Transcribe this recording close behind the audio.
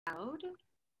Loud.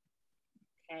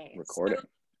 Okay, so Recording.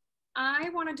 I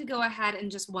wanted to go ahead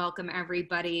and just welcome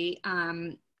everybody.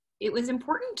 It was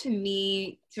important to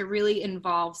me to really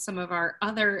involve some of our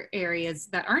other areas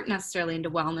that aren't necessarily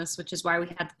into wellness, which is why we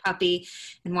had the puppy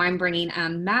and why I'm bringing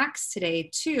Max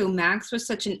today too. Max was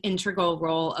such an integral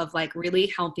role of like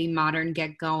really helping Modrn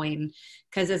get going,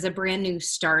 because as a brand new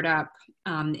startup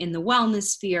in the wellness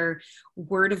sphere,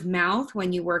 word of mouth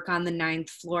when you work on the ninth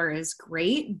floor is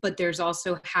great, but there's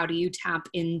also how do you tap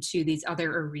into these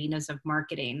other arenas of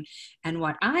marketing. And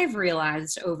what I've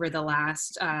realized over the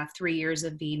last 3 years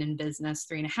of being in business,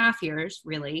 3.5 years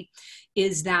really,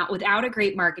 is that without a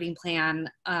great marketing plan,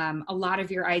 a lot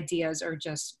of your ideas are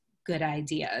just good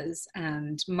ideas.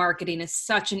 And marketing is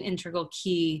such an integral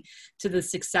key to the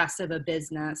success of a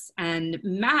business. And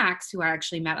Max, who I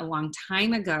actually met a long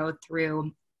time ago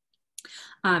through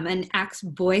an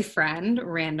ex-boyfriend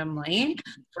randomly,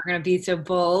 we're going to be so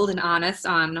bold and honest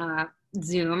on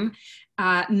Zoom.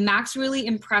 Max really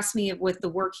impressed me with the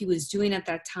work he was doing at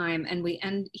that time,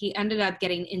 and he ended up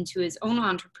getting into his own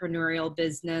entrepreneurial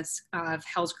business of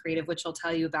Hell's Creative, which I'll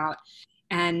tell you about.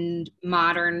 And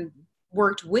Modrn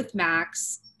worked with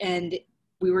Max, and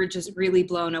we were just really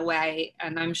blown away.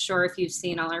 And I'm sure if you've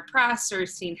seen all our press or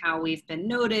seen how we've been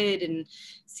noted and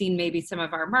seen maybe some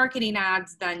of our marketing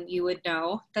ads, then you would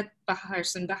know that the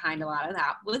person behind a lot of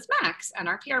that was Max, and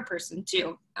our PR person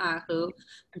too, who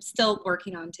I'm still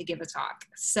working on to give a talk.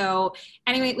 So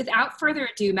anyway, without further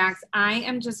ado, Max, I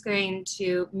am just going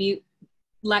to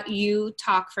let you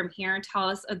talk from here and tell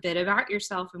us a bit about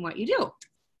yourself and what you do.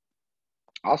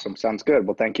 Awesome. Sounds good.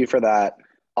 Well, thank you for that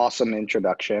awesome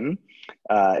introduction.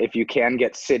 If you can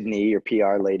get Sydney, your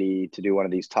PR lady, to do one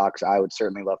of these talks, I would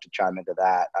certainly love to chime into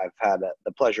that. I've had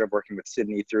the pleasure of working with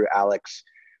Sydney through Alex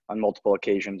on multiple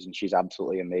occasions, and she's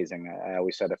absolutely amazing. I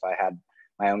always said if I had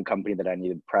my own company that I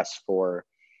needed press for,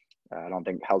 I don't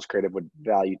think Hell's Creative would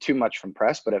value too much from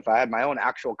press, but if I had my own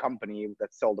actual company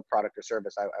that sold a product or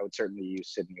service, I would certainly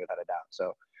use Sydney without a doubt.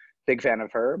 So big fan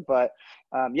of her. But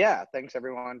yeah, thanks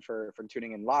everyone for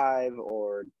tuning in live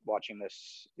or watching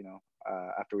this,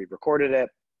 after we've recorded it.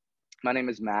 My name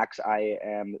is Max. I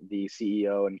am the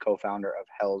CEO and co-founder of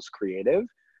Hell's Creative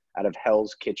out of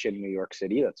Hell's Kitchen, New York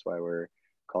City. That's why we're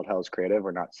called Hell's Creative.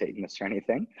 We're not Satanists or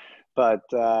anything, but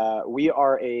we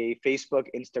are a Facebook,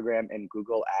 Instagram, and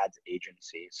Google Ads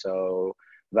agency. So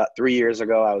about 3 years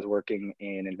ago, I was working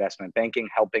in investment banking,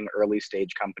 helping early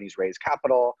stage companies raise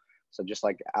capital. So just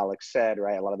like Alex said,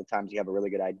 right, a lot of the times you have a really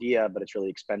good idea, but it's really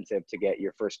expensive to get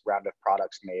your first round of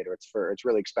products made, or it's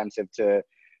really expensive to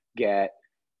get,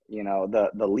 the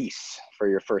lease for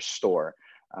your first store.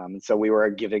 So we were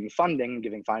giving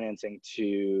financing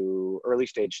to early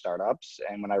stage startups.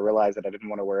 And when I realized that I didn't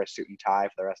want to wear a suit and tie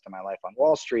for the rest of my life on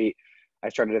Wall Street, I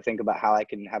started to think about how I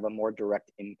can have a more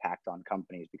direct impact on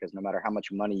companies, because no matter how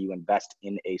much money you invest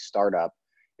in a startup,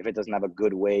 if it doesn't have a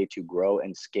good way to grow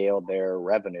and scale their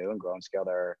revenue and grow and scale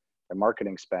their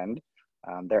marketing spend,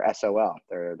 they're SOL.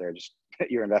 They're just,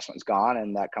 your investment's gone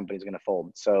and that company's going to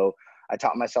fold. So I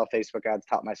taught myself Facebook ads,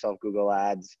 taught myself Google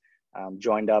ads,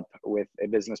 joined up with a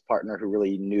business partner who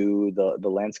really knew the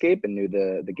landscape and knew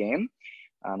the game.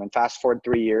 And fast forward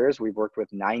 3 years, we've worked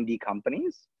with 90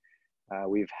 companies.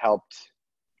 We've helped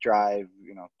drive,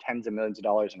 tens of millions of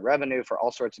dollars in revenue for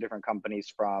all sorts of different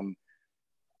companies, from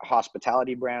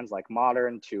hospitality brands like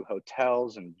Modrn to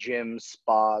hotels and gyms,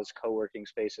 spas, co-working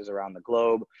spaces around the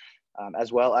globe,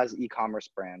 as well as e-commerce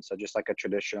brands. So just like a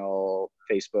traditional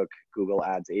Facebook, Google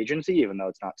ads agency, even though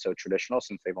it's not so traditional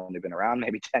since they've only been around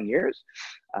maybe 10 years.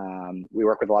 We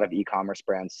work with a lot of e-commerce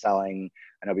brands selling.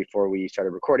 I know before we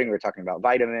started recording, we were talking about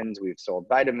vitamins. We've sold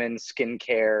vitamins,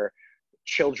 skincare,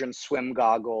 children's swim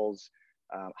goggles,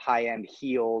 high-end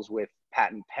heels with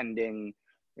patent pending,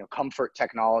 comfort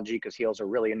technology, because heels are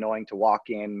really annoying to walk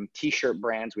in, t-shirt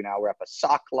brands. We now rep a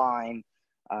sock line.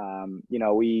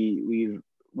 We've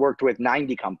worked with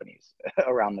 90 companies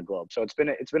around the globe. So it's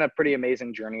been a pretty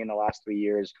amazing journey in the last 3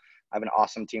 years. I have an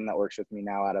awesome team that works with me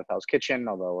now out of Hell's Kitchen,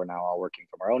 although we're now all working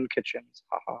from our own kitchens,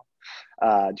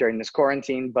 during this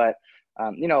quarantine. But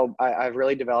I've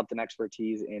really developed an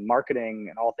expertise in marketing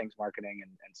and all things marketing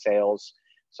and sales.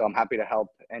 So I'm happy to help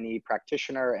any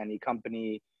practitioner, any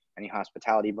company, any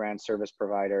hospitality brand, service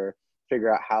provider, figure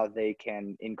out how they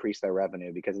can increase their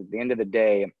revenue. Because at the end of the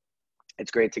day, it's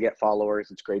great to get followers.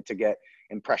 It's great to get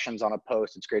impressions on a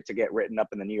post. It's great to get written up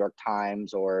in the New York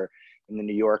Times or in the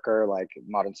New Yorker, like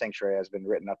Modern Sanctuary has been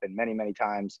written up in many, many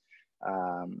times,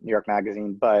 New York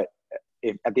Magazine. But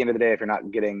if, at the end of the day, if you're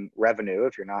not getting revenue,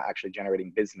 if you're not actually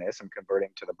generating business and converting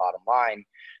to the bottom line,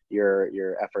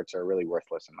 your efforts are really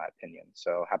worthless, in my opinion.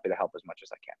 So happy to help as much as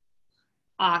I can.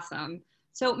 Awesome.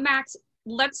 So, Max,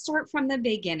 let's start from the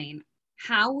beginning.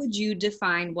 How would you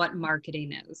define what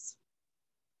marketing is?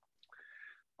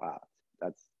 Wow,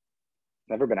 that's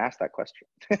never been asked that question.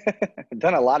 I've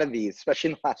done a lot of these,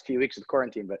 especially in the last few weeks of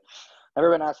quarantine, but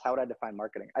never been asked how would I define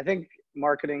marketing. I think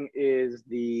marketing is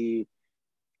the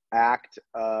act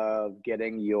of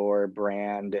getting your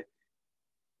brand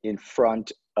in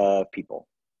front of people.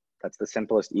 That's the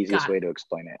simplest, easiest Got way it. to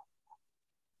explain it.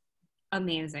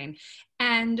 Amazing.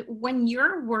 And when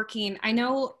you're working, I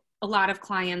know a lot of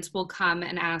clients will come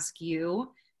and ask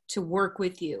you to work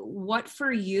with you. What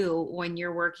for you, when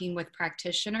you're working with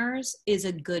practitioners, is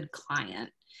a good client?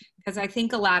 Because I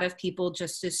think a lot of people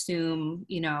just assume,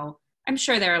 I'm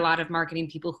sure there are a lot of marketing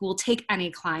people who will take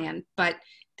any client, but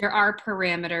there are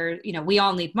parameters, we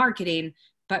all need marketing,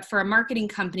 but for a marketing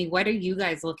company, what are you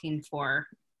guys looking for?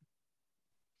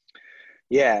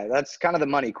 Yeah, that's kind of the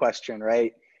money question,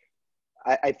 right?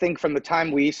 I think from the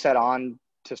time we set on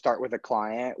to start with a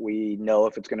client, we know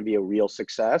if it's going to be a real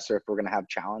success or if we're going to have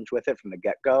challenge with it from the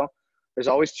get-go. There's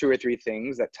always two or three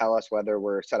things that tell us whether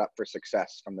we're set up for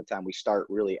success from the time we start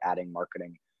really adding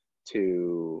marketing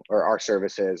to, or our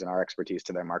services and our expertise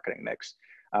to their marketing mix.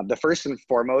 The first and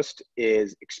foremost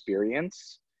is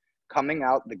experience. Coming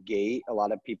out the gate, a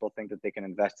lot of people think that they can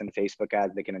invest in Facebook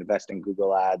ads, they can invest in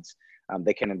Google ads,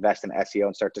 they can invest in SEO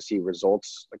and start to see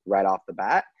results like right off the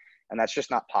bat. And that's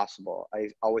just not possible. I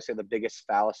always say the biggest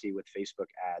fallacy with Facebook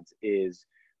ads is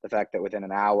the fact that within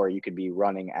an hour you could be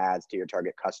running ads to your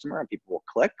target customer and people will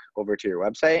click over to your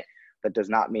website. That does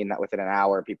not mean that within an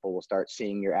hour people will start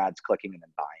seeing your ads, clicking, and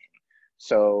then buying.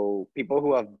 So people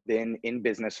who have been in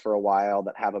business for a while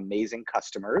that have amazing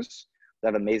customers,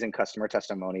 that have amazing customer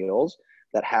testimonials,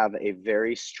 that have a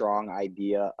very strong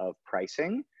idea of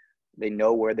pricing, they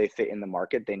know where they fit in the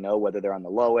market. They know whether they're on the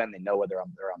low end. They know whether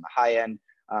they're on the high end.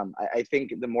 I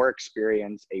think the more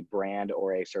experience a brand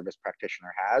or a service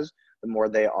practitioner has, the more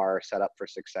they are set up for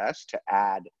success to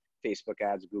add Facebook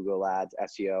ads, Google ads,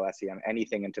 SEO, SEM,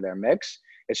 anything into their mix.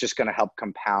 It's just going to help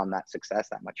compound that success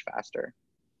that much faster.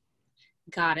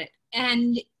 Got it.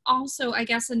 And also, I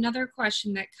guess another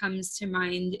question that comes to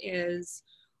mind is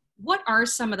what are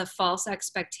some of the false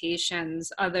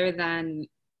expectations other than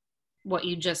what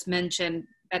you just mentioned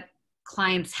that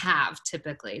clients have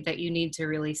typically that you need to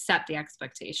really set the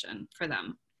expectation for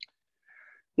them?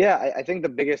 Yeah, I think the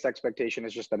biggest expectation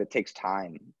is just that it takes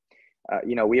time.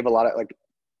 We have a lot of like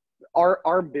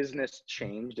our business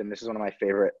changed, and this is one of my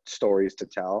favorite stories to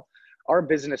tell. Our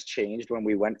business changed when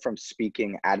we went from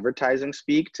speaking advertising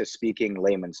speak to speaking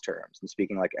layman's terms and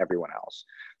speaking like everyone else.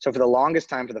 So for the longest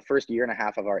time, for the first year and a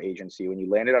half of our agency, when you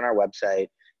landed on our website,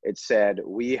 it said,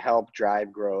 we help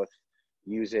drive growth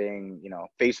using,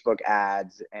 Facebook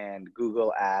ads and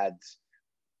Google ads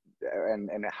and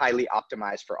highly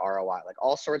optimized for ROI, like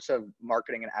all sorts of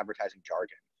marketing and advertising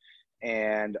jargon.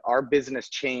 And our business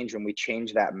changed when we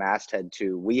changed that masthead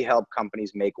to, we help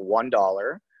companies make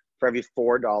 $1 for every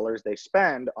 $4 they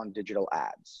spend on digital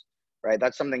ads, right?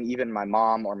 That's something even my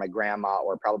mom or my grandma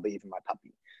or probably even my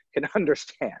puppy can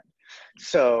understand.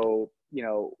 So,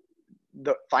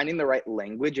 finding the right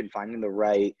language and finding the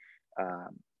right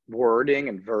wording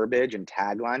and verbiage and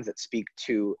taglines that speak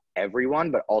to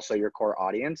everyone, but also your core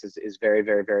audience is very,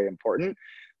 very, very important.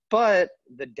 But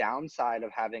the downside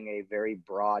of having a very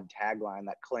broad tagline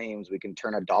that claims we can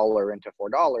turn $1 into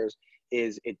 $4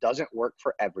 is it doesn't work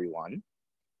for everyone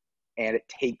and it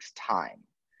takes time.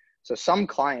 So some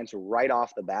clients right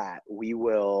off the bat, we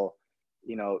will,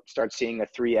 start seeing a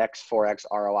 3x, 4x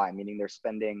ROI, meaning they're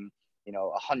spending,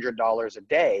 $100 a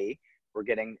day. We're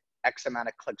getting X amount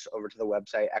of clicks over to the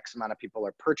website, X amount of people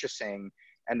are purchasing,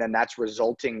 and then that's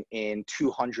resulting in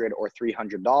 $200 or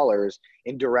 $300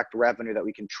 in direct revenue that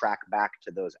we can track back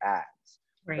to those ads.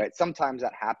 Right? Sometimes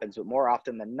that happens, but more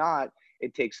often than not,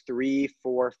 it takes 3,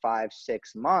 4, 5,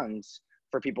 6 months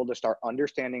for people to start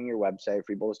understanding your website, for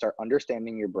people to start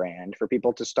understanding your brand, for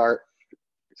people to start,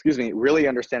 really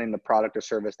understanding the product or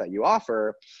service that you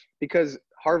offer, because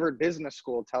Harvard Business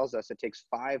School tells us it takes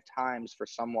 5 times for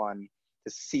someone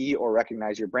to see or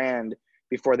recognize your brand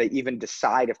before they even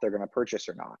decide if they're going to purchase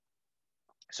or not.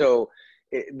 So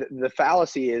the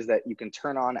fallacy is that you can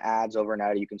turn on ads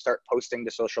overnight, you can start posting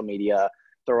to social media,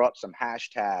 throw up some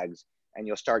hashtags, and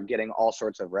you'll start getting all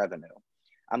sorts of revenue.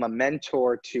 I'm a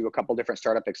mentor to a couple different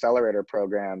startup accelerator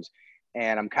programs,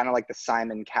 and I'm kind of like the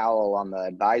Simon Cowell on the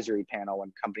advisory panel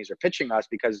when companies are pitching us,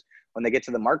 because when they get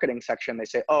to the marketing section, they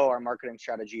say, oh, our marketing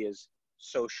strategy is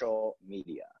social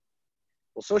media.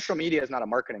 Well, social media is not a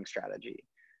marketing strategy.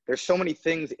 There's so many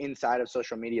things inside of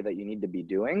social media that you need to be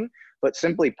doing, but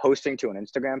simply posting to an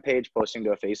Instagram page, posting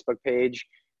to a Facebook page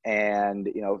and,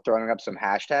 you know, throwing up some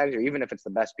hashtags, or even if it's the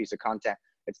best piece of content,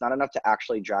 it's not enough to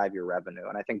actually drive your revenue.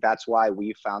 And I think that's why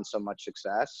we've found so much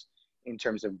success in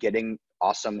terms of getting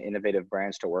awesome, innovative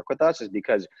brands to work with us, is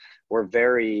because we're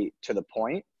very to the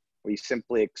point. We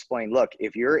simply explain, look,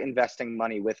 if you're investing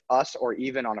money with us, or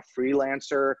even on a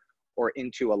freelancer or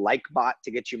into a like bot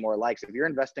to get you more likes, if you're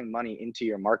investing money into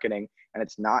your marketing and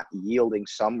it's not yielding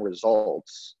some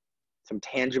results, some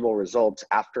tangible results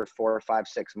after 4 or 5,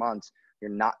 6 months,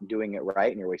 you're not doing it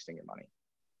right and you're wasting your money.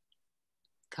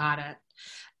 Got it.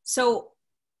 So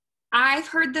I've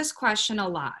heard this question a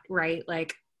lot, right?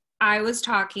 Like, I was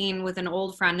talking with an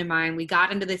old friend of mine. We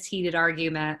got into this heated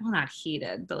argument. Well, not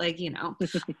heated, but like, you know,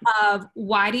 of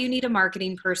why do you need a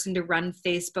marketing person to run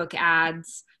Facebook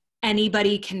ads?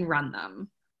 Anybody can run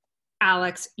them.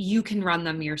 Alex, you can run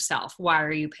them yourself. Why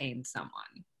are you paying someone?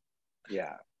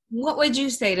 Yeah. What would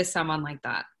you say to someone like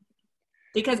that?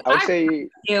 Because I would I say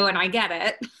you and I get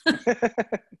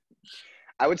it.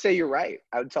 I would say you're right.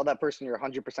 I would tell that person you're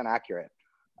 100% accurate.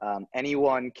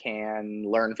 Anyone can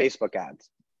learn Facebook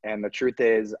ads. And the truth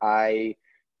is, I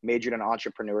majored in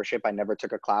entrepreneurship. I never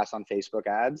took a class on Facebook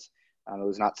ads. It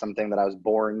was not something that I was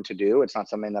born to do. It's not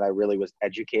something that I really was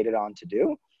educated on to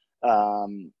do.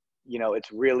 You know,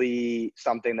 it's really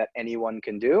something that anyone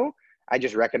can do. I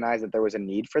just recognized that there was a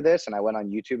need for this, and I went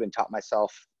on YouTube and taught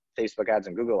myself Facebook ads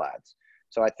and Google ads.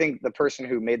 So I think the person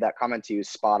who made that comment to you is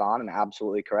spot on and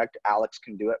absolutely correct. Alex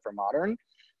can do it for Modrn.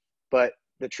 But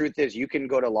the truth is, you can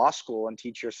go to law school and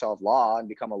teach yourself law and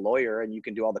become a lawyer, and you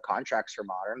can do all the contracts for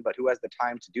Modrn, but who has the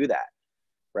time to do that,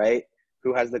 right?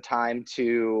 Who has the time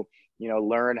to, you know,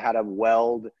 learn how to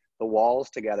weld the walls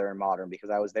together in Modrn? Because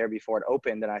I was there before it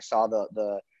opened, and I saw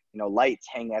the you know, lights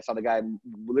hanging. I saw the guy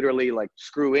literally like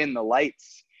screw in the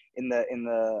lights in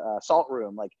the salt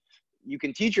room. Like, you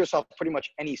can teach yourself pretty much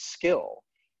any skill.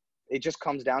 It just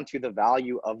comes down to the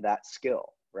value of that skill,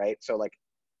 right? So like,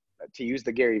 to use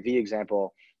the Gary Vee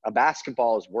example, a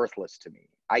basketball is worthless to me.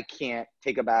 I can't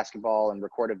take a basketball and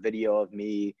record a video of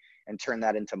me and turn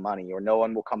that into money, or no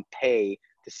one will come pay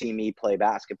to see me play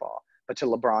basketball. But to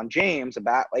LeBron James,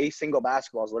 a single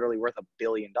basketball is literally worth $1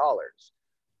 billion.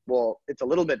 Well, it's a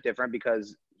little bit different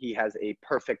because he has a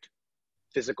perfect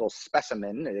physical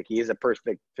specimen. Like, he is a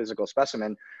perfect physical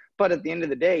specimen. But at the end of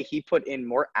the day, he put in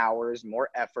more hours, more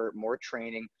effort, more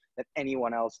training than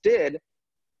anyone else did.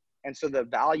 And so the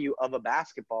value of a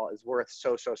basketball is worth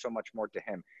so much more to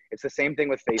him. It's the same thing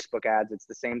with Facebook ads. It's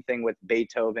the same thing with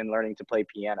Beethoven learning to play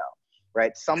piano,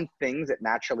 right? Some things it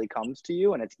naturally comes to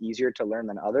you and it's easier to learn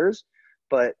than others.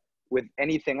 But with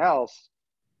anything else,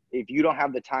 if you don't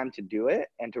have the time to do it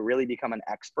and to really become an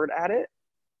expert at it,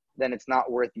 then it's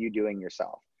not worth you doing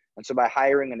yourself. And so by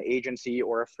hiring an agency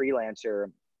or a freelancer,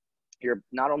 you're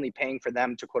not only paying for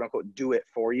them to quote unquote do it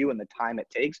for you and the time it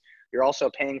takes, you're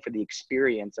also paying for the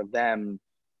experience of them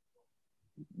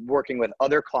working with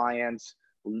other clients,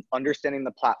 understanding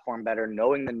the platform better,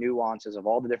 knowing the nuances of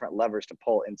all the different levers to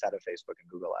pull inside of Facebook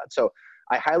and Google ads. So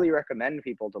I highly recommend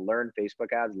people to learn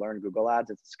Facebook ads, learn Google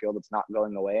ads. It's a skill that's not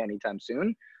going away anytime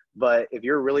soon. But if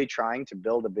you're really trying to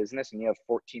build a business and you have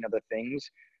 14 other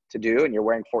things to do and you're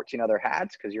wearing 14 other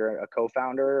hats because you're a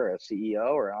co-founder or a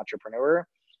CEO or an entrepreneur,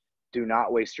 do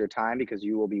not waste your time, because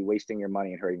you will be wasting your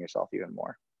money and hurting yourself even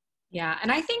more. Yeah.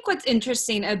 And I think what's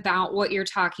interesting about what you're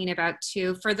talking about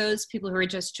too, for those people who are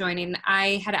just joining,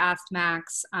 I had asked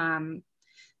Max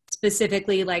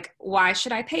specifically, like, why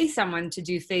should I pay someone to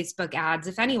do Facebook ads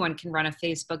if anyone can run a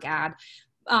Facebook ad?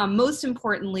 Most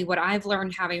importantly, what I've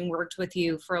learned having worked with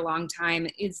you for a long time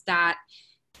is that,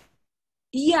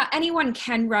 yeah, anyone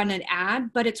can run an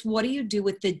ad, but it's what do you do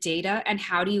with the data and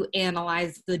how do you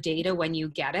analyze the data when you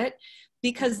get it?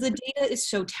 Because the data is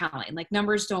so telling. Like,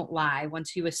 numbers don't lie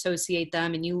once you associate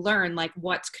them and you learn like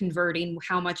what's converting,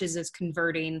 how much is this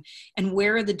converting, and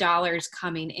where are the dollars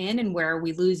coming in and where are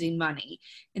we losing money.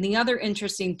 And the other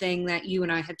interesting thing that you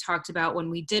and I had talked about when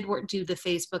we did do the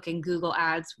Facebook and Google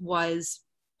ads was,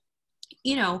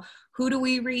 you know, who do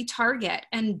we retarget?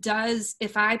 And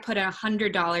if I put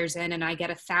 $100 in and I get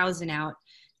 1,000 out,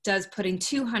 does putting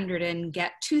 200 in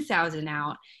get 2,000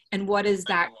 out? And what is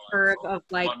that curve of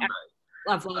like,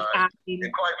 acting?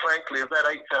 And quite frankly, if that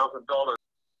 $8,000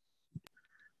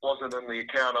 wasn't in the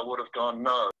account, I would have gone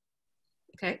no.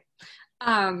 Okay.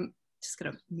 Just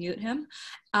gonna mute him.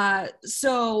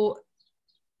 So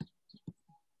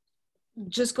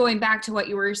just going back to what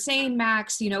you were saying,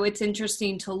 Max, you know, it's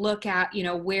interesting to look at, you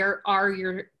know, where are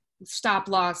your stop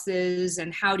losses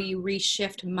and how do you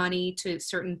reshift money to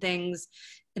certain things.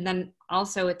 And then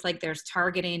also it's like there's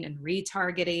targeting and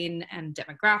retargeting and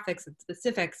demographics and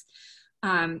specifics.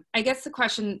 I guess the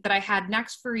question that I had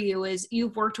next for you is,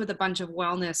 you've worked with a bunch of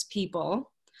wellness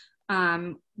people.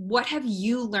 What have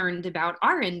you learned about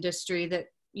our industry that,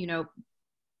 you know,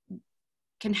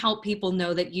 can help people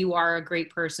know that you are a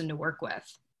great person to work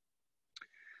with?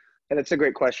 And it's a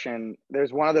great question.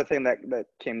 There's one other thing that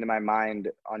came to my mind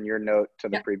on your note to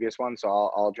the Yep. previous one, so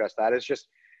I'll address that. It's just,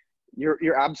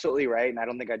 you're absolutely right, and I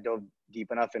don't think I dove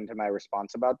deep enough into my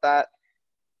response about that.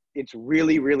 It's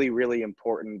really, really, really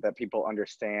important that people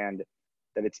understand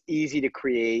that it's easy to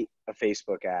create a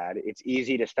Facebook ad. It's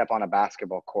easy to step on a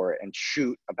basketball court and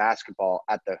shoot a basketball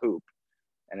at the hoop.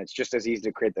 And it's just as easy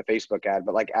to create the Facebook ad.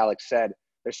 But like Alex said,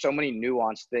 there's so many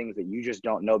nuanced things that you just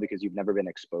don't know because you've never been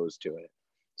exposed to it.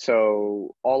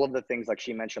 So all of the things like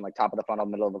she mentioned, like top of the funnel,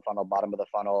 middle of the funnel, bottom of the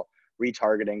funnel,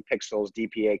 retargeting, pixels,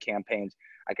 DPA campaigns,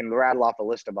 I can rattle off a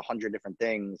list of 100 different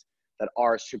things that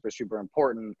are super, super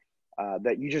important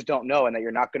that you just don't know and that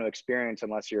you're not going to experience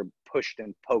unless you're pushed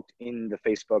and poked in the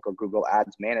Facebook or Google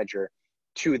Ads Manager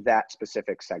to that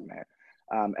specific segment.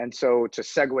 And so to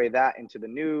segue that into the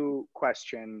new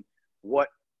question, what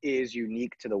is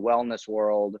unique to the wellness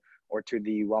world or to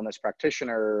the wellness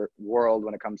practitioner world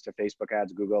when it comes to Facebook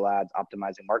ads, Google ads,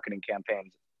 optimizing marketing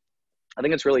campaigns? I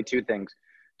think it's really two things.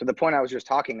 To the point I was just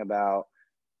talking about,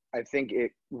 I think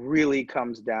it really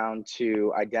comes down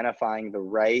to identifying the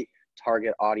right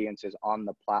target audiences on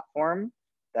the platform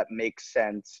that makes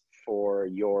sense for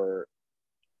your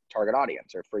target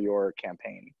audience or for your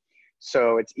campaign.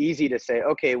 So it's easy to say,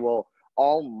 okay, well,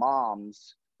 all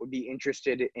moms would be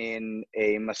interested in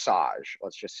a massage,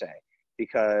 let's just say,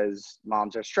 because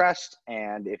moms are stressed.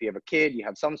 And if you have a kid, you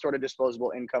have some sort of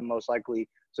disposable income, most likely.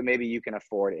 So maybe you can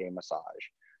afford a massage.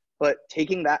 But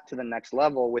taking that to the next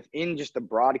level within just the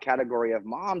broad category of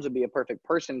moms would be a perfect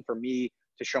person for me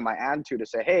to show my ad to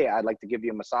say, hey, I'd like to give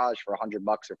you a massage for $100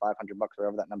 or $500,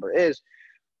 whatever that number is.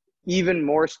 Even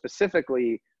more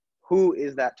specifically, who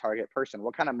is that target person?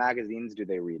 What kind of magazines do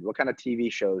they read? What kind of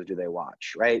TV shows do they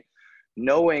watch, right?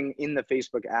 Knowing in the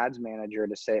Facebook Ads Manager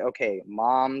to say, okay,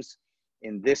 moms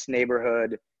in this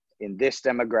neighborhood, in this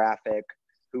demographic,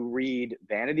 who read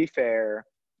Vanity Fair,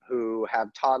 who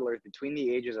have toddlers between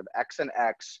the ages of X and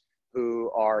X,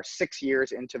 who are 6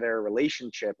 years into their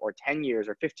relationship or 10 years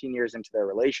or 15 years into their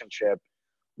relationship,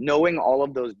 knowing all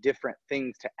of those different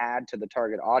things to add to the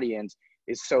target audience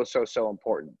is so, so, so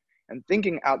important. And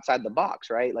thinking outside the box,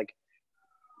 right? Like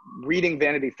reading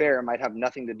Vanity Fair might have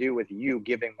nothing to do with you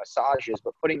giving massages,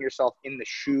 but putting yourself in the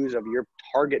shoes of your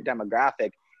target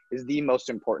demographic is the most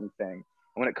important thing.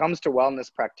 And when it comes to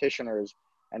wellness practitioners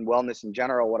and wellness in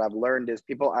general, what I've learned is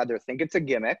people either think it's a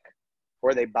gimmick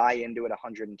or they buy into it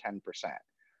 110%.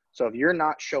 So if you're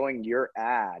not showing your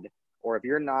ad, or if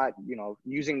you're not,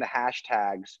 using the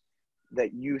hashtags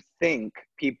that you think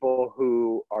people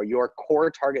who are your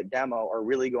core target demo are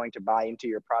really going to buy into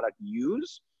your product,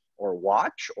 use or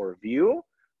watch or view,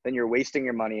 then you're wasting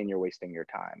your money and you're wasting your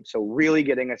time. So really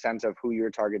getting a sense of who your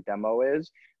target demo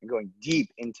is and going deep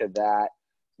into that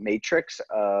matrix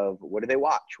of what do they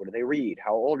watch? What do they read?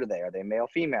 How old are they? Are they male,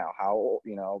 female? How,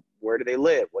 where do they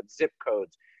live? What zip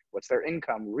codes? What's their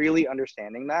income? Really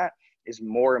understanding that is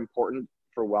more important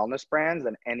for wellness brands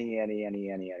than any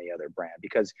other brand,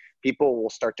 because people will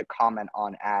start to comment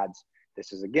on ads.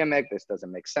 This is a gimmick. This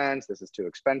doesn't make sense. This is too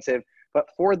expensive. But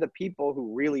for the people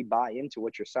who really buy into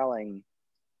what you're selling,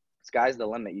 sky's the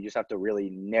limit. You just have to really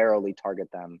narrowly target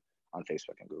them on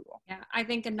Facebook and Google. Yeah, I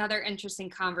think another interesting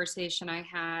conversation I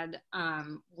had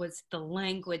was the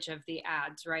language of the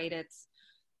ads, right? It's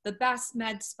the best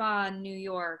med spa in New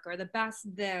York, or the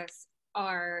best this,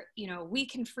 or, we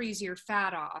can freeze your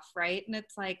fat off, right? And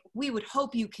it's like, we would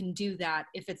hope you can do that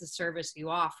if it's a service you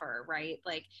offer, right?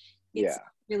 Like, it's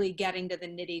really getting to the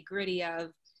nitty gritty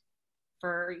of,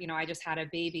 I just had a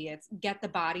baby. It's get the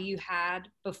body you had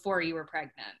before you were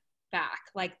pregnant back.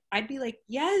 Like, I'd be like,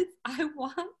 yes, I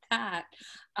want that.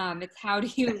 It's how do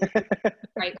you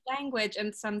write language?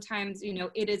 And sometimes,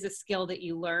 it is a skill that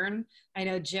you learn. I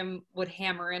know Jim would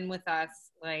hammer in with us,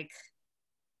 like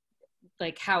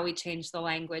how we change the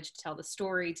language to tell the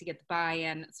story, to get the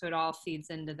buy-in. So it all feeds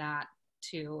into that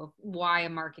too, of why a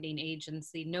marketing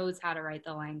agency knows how to write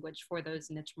the language for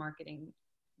those niche marketing.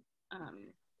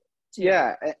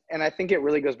 Yeah. And I think it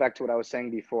really goes back to what I was saying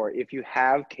before. If you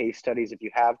have case studies, if you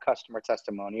have customer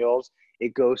testimonials,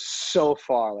 it goes so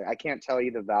far. Like, I can't tell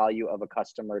you the value of a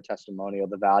customer testimonial,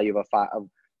 the value of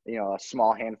a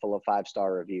small handful of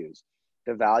 5-star reviews.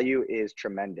 The value is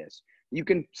tremendous. You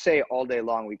can say all day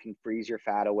long, we can freeze your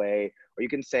fat away, or you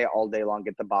can say all day long,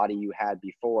 get the body you had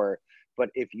before. But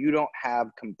if you don't have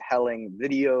compelling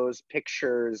videos,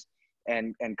 pictures,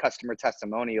 and customer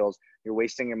testimonials, you're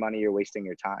wasting your money, you're wasting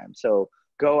your time. So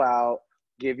Go out,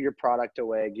 give your product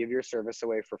away, give your service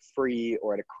away for free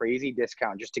or at a crazy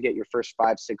discount just to get your first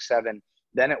 5, 6, 7.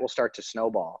 Then it will start to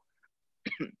snowball.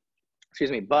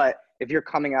 Excuse me. But if you're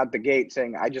coming out the gate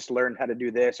saying, I just learned how to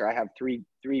do this, or I have three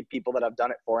people that I've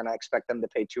done it for, and I expect them to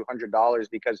pay $200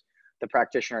 because the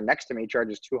practitioner next to me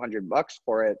charges $200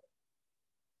 for it,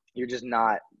 you're just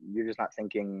not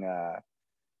thinking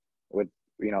with,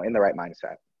 in the right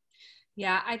mindset.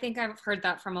 Yeah, I think I've heard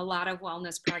that from a lot of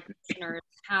wellness practitioners,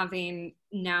 having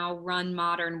now run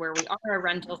Modrn, where we are a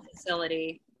rental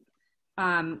facility.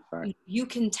 Right. You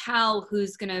can tell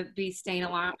who's going to be staying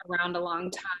around a long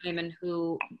time, and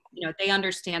who, they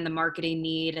understand the marketing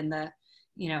need, and the,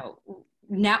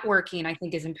 networking, I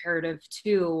think, is imperative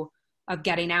too, of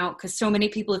getting out. Because so many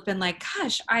people have been like,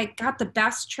 gosh, I got the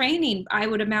best training. I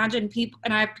would imagine people,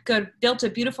 and I've built a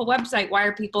beautiful website. Why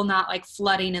are people not like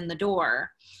flooding in the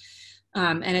door?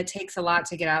 And it takes a lot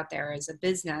to get out there as a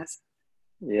business.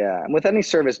 Yeah. And with any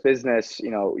service business,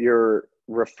 your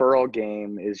referral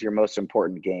game is your most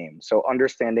important game. So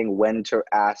understanding when to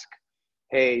ask,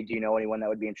 hey, do you know anyone that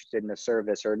would be interested in a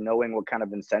service, or knowing what kind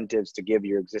of incentives to give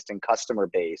your existing customer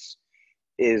base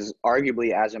is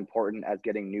arguably as important as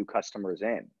getting new customers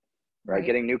in, right?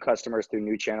 Getting new customers through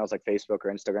new channels like Facebook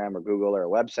or Instagram or Google or a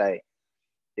website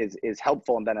is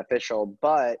helpful and beneficial,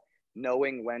 but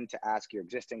knowing when to ask your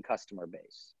existing customer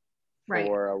base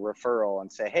for a referral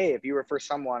and say, hey, if you refer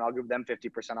someone, I'll give them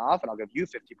 50% off, and I'll give you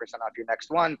 50% off your next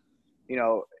one.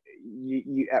 You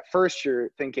at first you're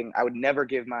thinking, I would never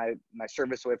give my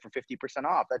service away for 50%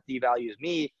 off. That devalues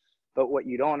me. But what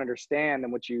you don't understand,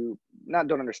 and what you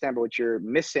don't understand, but what you're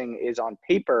missing is, on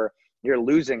paper, you're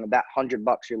losing that $100.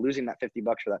 You're losing that $50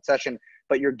 for that session,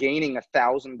 but you're gaining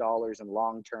 $1,000 in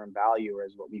long-term value, or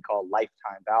is what we call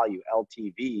lifetime value,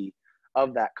 LTV,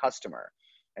 of that customer.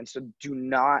 And so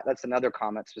that's another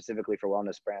comment specifically for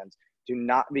wellness brands. Do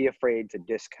not be afraid to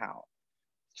discount.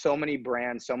 So many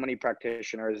brands, so many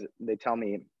practitioners, they tell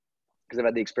me, because I've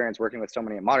had the experience working with so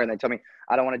many at Modrn, they tell me,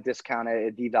 I don't want to discount it.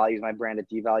 It devalues my brand. It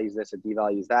devalues this. It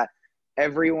devalues that.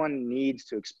 Everyone needs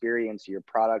to experience your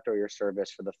product or your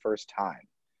service for the first time.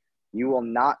 You will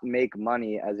not make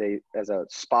money as a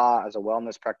spa, as a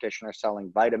wellness practitioner,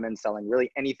 selling vitamins, selling really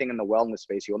anything in the wellness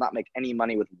space. You will not make any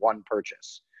money with one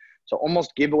purchase. So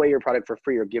almost give away your product for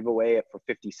free, or give away it for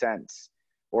 50 cents,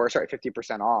 or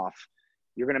 50% off.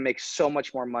 You're going to make so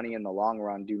much more money in the long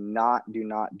run. Do not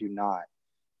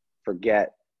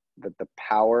forget that the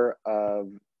power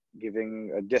of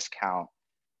giving a discount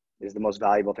is the most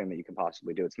valuable thing that you can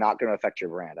possibly do. It's not going to affect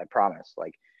your brand. I promise.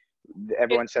 Like,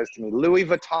 everyone says to me, Louis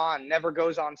Vuitton never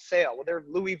goes on sale. Well, they're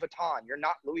Louis Vuitton. You're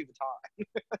not Louis Vuitton.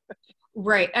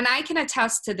 Right. And I can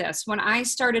attest to this. When I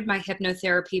started my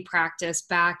hypnotherapy practice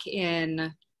back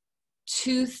in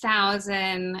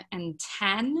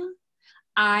 2010,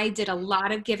 I did a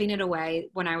lot of giving it away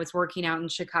when I was working out in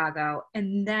Chicago.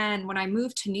 And then when I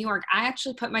moved to New York, I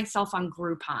actually put myself on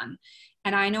Groupon.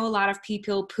 And I know a lot of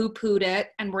people poo-pooed it,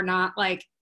 and we're like,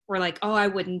 oh, I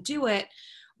wouldn't do it.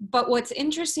 But what's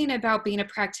interesting about being a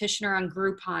practitioner on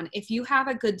Groupon, if you have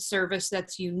a good service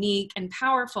that's unique and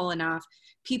powerful enough,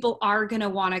 people are going to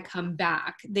want to come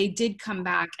back. They did come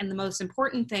back. And the most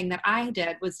important thing that I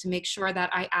did was to make sure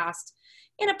that I asked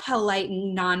in a polite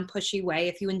and non-pushy way,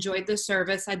 if you enjoyed the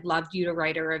service, I'd love you to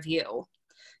write a review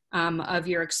of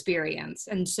your experience.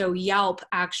 And so Yelp,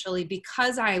 actually,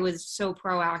 because I was so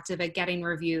proactive at getting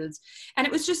reviews, and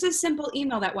it was just a simple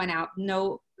email that went out,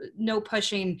 no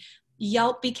pushing,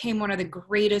 Yelp became one of the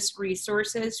greatest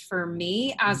resources for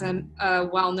me as a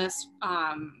wellness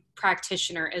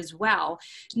practitioner as well.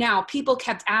 Now, people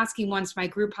kept asking once my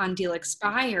Groupon deal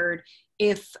expired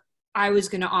if I was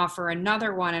going to offer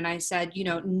another one. And I said,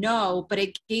 no, but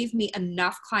it gave me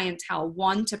enough clientele,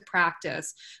 one, to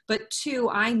practice, but two,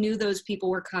 I knew those people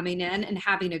were coming in and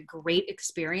having a great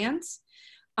experience.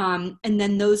 And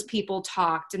then those people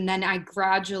talked. And then I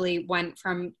gradually went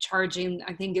from charging,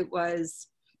 I think it was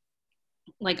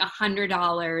like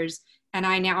 $100, and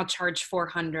I now charge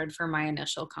 $400 for my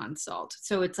initial consult.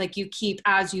 So it's like,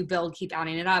 as you build, keep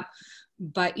adding it up.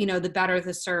 But, the better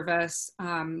the service,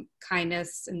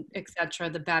 kindness, and et cetera,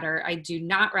 the better. I do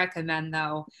not recommend,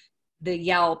 though, the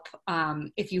Yelp.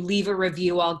 If you leave a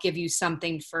review, I'll give you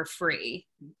something for free.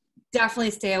 Definitely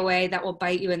stay away. That will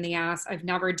bite you in the ass. I've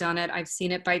never done it. I've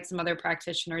seen it bite some other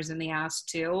practitioners in the ass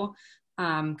too,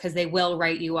 because they will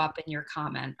write you up in your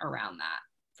comment around that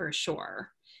for sure.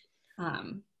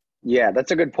 Yeah, that's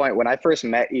a good point. When I first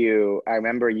met you, I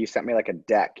remember you sent me like a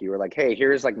deck. You were like, hey,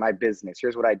 here's like my business.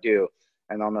 Here's what I do.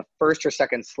 And on the first or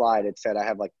second slide, it said I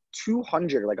have like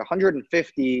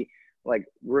 150 like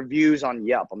reviews on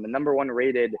Yelp. I'm the #1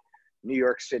 rated New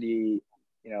York City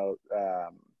you know,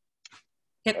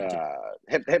 Hypnotist.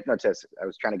 hypnotist. I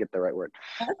was trying to get the right word.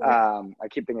 Okay. I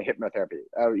keep thinking hypnotherapy.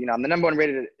 You know, I'm the number one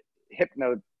rated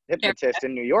hypnotist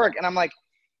in New York. And I'm like,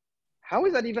 how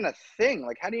is that even a thing?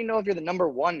 Like, how do you know if you're the number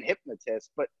one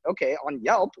hypnotist? But okay, on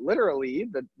Yelp, literally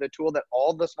the tool that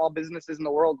all the small businesses in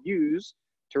the world use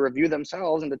to review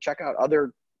themselves and to check out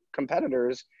other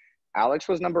competitors, Alex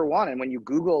was number one. And when you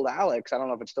Googled Alex, I don't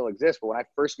know if it still exists, but when I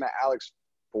first met Alex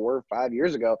 4 or 5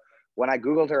 years ago, when I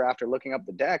Googled her after looking up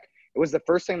the deck, it was the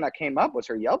first thing that came up was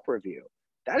her Yelp review.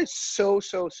 That is so,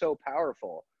 so, so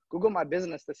powerful. Google My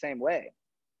Business the same way.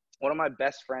 One of my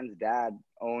best friend's dad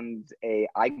owns a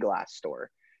eyeglass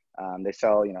store. They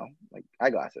sell, you know, like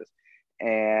eyeglasses.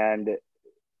 And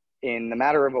in the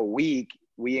matter of a week,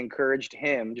 we encouraged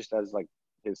him, just as like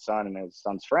his son and his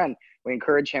son's friend, we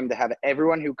encourage him to have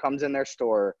everyone who comes in their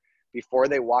store, before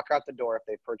they walk out the door, if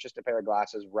they've purchased a pair of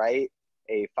glasses, write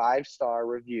a 5-star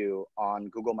review on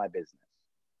Google My Business.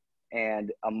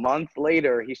 And a month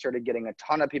later, he started getting a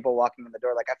ton of people walking in the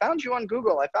door like, I found you on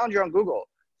Google. I found you on Google.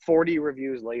 40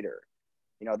 reviews later.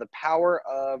 You know, the power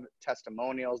of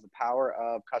testimonials, the power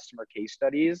of customer case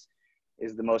studies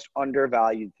is the most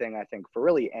undervalued thing, I think, for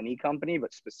really any company,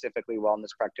 but specifically wellness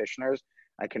practitioners.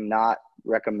 I cannot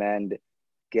recommend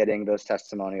getting those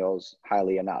testimonials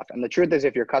highly enough. And the truth is,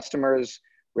 if your customers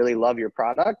really love your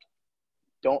product,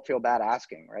 don't feel bad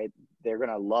asking, right? They're going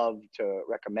to love to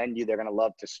recommend you. They're going to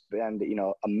love to spend, you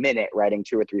know, a minute writing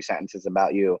 2 or 3 sentences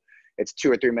about you. It's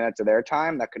 2 or 3 minutes of their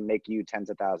time that could make you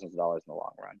tens of thousands of dollars in the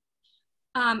long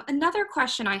run. Another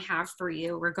question I have for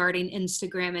you regarding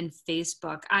Instagram and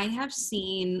Facebook. I have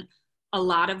seen a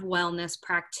lot of wellness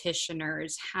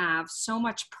practitioners have so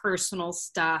much personal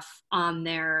stuff on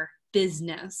their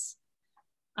business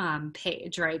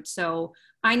page, right? So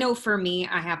I know for me,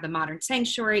 I have the Modrn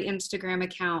Sanctuary Instagram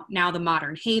account, now the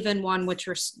Modrn Haven one, which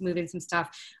we're moving some stuff.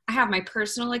 I have my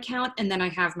personal account, and then I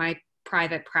have my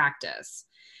private practice.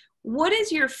 What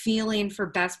is your feeling for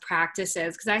best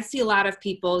practices? Because I see a lot of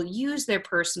people use their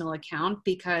personal account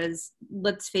because,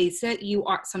 let's face it,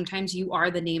 sometimes you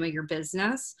are the name of your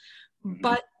business,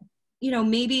 but you know,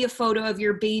 maybe a photo of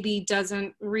your baby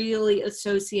doesn't really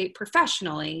associate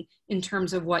professionally in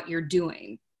terms of what you're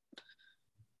doing.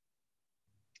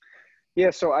 Yeah,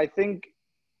 so I think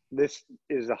this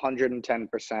is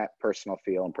 110% personal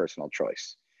feel and personal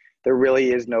choice. There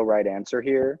really is no right answer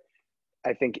here.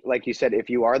 I think, like you said, if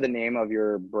you are the name of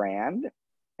your brand,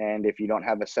 and if you don't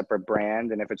have a separate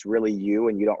brand, and if it's really you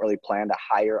and you don't really plan to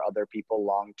hire other people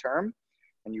long-term,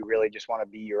 and you really just want to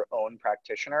be your own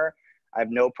practitioner, I have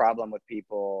no problem with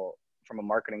people from a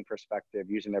marketing perspective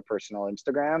using their personal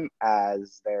Instagram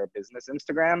as their business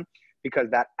Instagram, because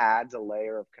that adds a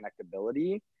layer of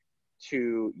connectability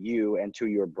to you and to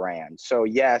your brand. So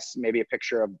yes, maybe a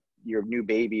picture of your new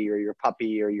baby or your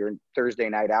puppy or your Thursday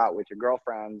night out with your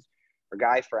girlfriends or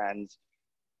guy friends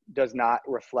does not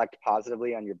reflect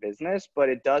positively on your business, but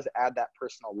it does add that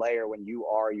personal layer when you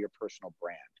are your personal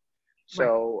brand.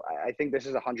 So right. I think this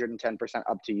is 110%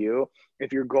 up to you.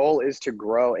 If your goal is to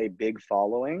grow a big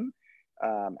following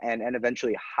and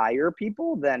eventually hire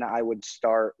people, then I would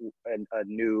start a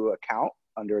new account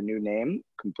under a new name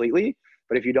completely.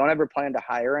 But if you don't ever plan to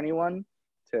hire anyone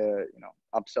to, you know,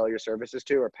 upsell your services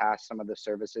to, or pass some of the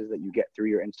services that you get through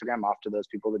your Instagram off to those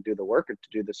people that do the work or to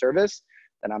do the service,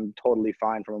 then I'm totally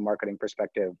fine from a marketing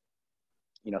perspective,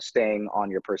 you know, staying on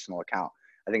your personal account.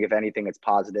 I think if anything, it's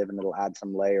positive and it'll add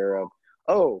some layer of,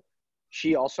 oh,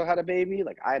 she also had a baby.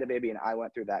 Like I had a baby and I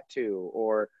went through that too.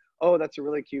 Or, oh, that's a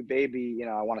really cute baby. You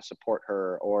know, I want to support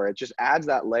her. Or it just adds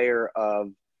that layer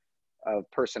of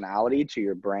personality to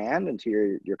your brand and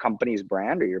to your company's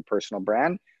brand or your personal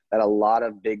brand that a lot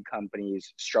of big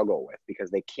companies struggle with, because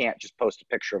they can't just post a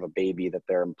picture of a baby that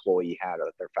their employee had or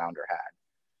that their founder had.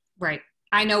 Right.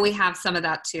 I know we have some of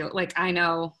that too. Like I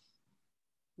know,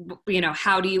 you know,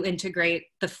 how do you integrate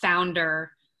the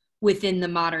founder within the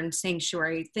Modrn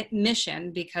Sanctuary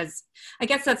mission? Because I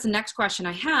guess that's the next question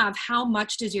I have. How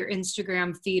much does your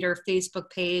Instagram feed or Facebook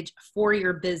page for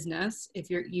your business, if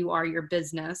you are your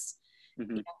business, you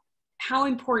know, how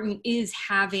important is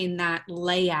having that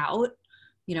layout?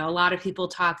 You know, a lot of people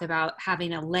talk about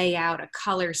having a layout, a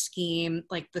color scheme,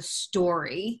 like the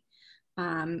story.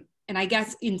 And I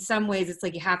guess in some ways it's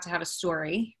like you have to have a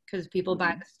story, because people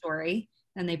buy the story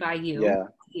and they buy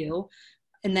you.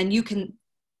 And then you can,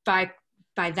 by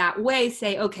that way,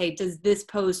 say, okay, does this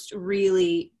post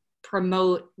really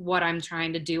promote what I'm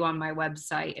trying to do on my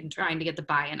website and trying to get the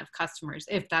buy-in of customers,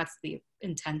 if that's the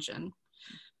intention?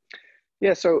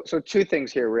 Yeah, so 2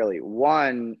 things here, really.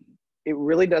 One, it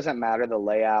really doesn't matter the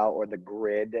layout or the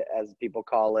grid, as people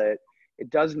call it. It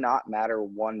does not matter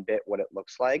one bit what it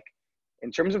looks like.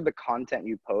 In terms of the content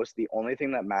you post, the only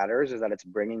thing that matters is that it's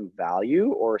bringing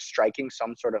value or striking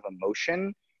some sort of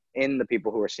emotion in the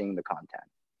people who are seeing the content.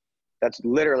 That's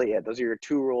literally it. Those are your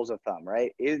 2 rules of thumb,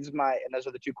 right? And those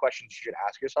are the 2 questions you should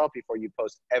ask yourself before you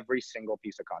post every single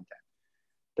piece of content.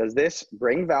 Does this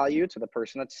bring value to the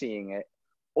person that's seeing it?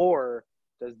 Or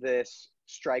does this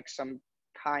strike some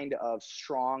kind of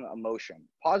strong emotion,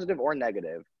 positive or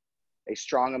negative, a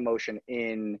strong emotion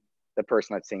in the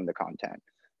person that's seeing the content?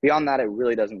 Beyond that, it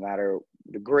really doesn't matter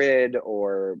the grid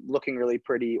or looking really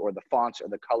pretty or the fonts or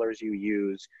the colors you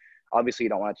use. Obviously, you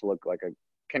don't want it to look like a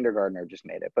kindergartner just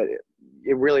made it, but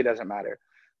it really doesn't matter.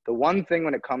 The one thing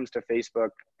when it comes to Facebook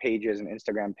pages and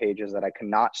Instagram pages that I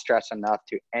cannot stress enough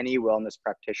to any wellness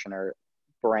practitioner,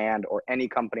 brand, or any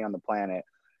company on the planet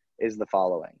is the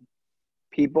following.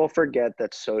 People forget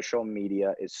that social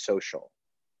media is social.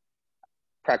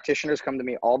 Practitioners come to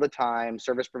me all the time.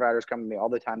 Service providers come to me all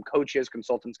the time. Coaches,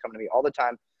 consultants come to me all the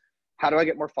time. How do I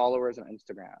get more followers on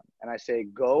Instagram? And I say,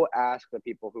 go ask the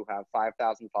people who have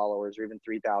 5,000 followers or even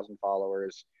 3,000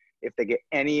 followers if they get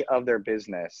any of their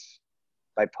business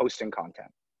by posting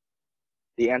content.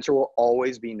 The answer will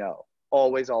always be no.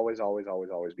 Always, always, always,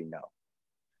 always, always be no.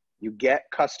 You get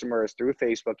customers through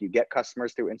Facebook. You get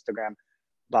customers through Instagram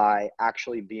by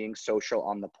actually being social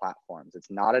on the platforms.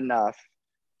 It's not enough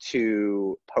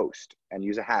to post and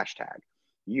use a hashtag.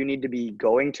 You need to be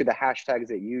going to the hashtags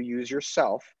that you use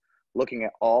yourself, looking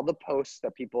at all the posts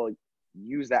that people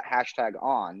use that hashtag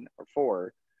on or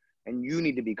for, and you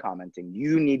need to be commenting.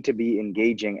 You need to be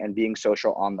engaging and being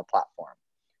social on the platform.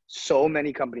 So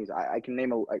many companies, I can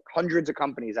name like hundreds of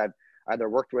companies I've either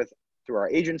worked with through our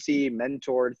agency,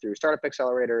 mentored through startup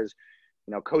accelerators,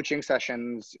 coaching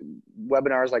sessions,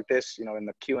 webinars like this, in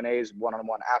the Q&As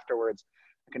one-on-one afterwards.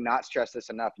 I cannot stress this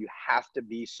enough. You have to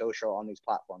be social on these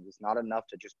platforms. It's not enough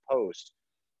to just post.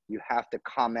 You have to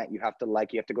comment, you have to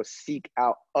like, you have to go seek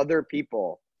out other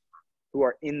people who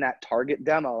are in that target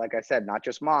demo. Like I said, not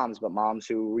just moms, but moms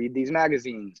who read these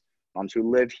magazines, moms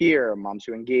who live here, moms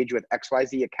who engage with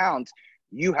XYZ accounts.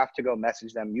 You have to go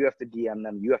message them. You have to DM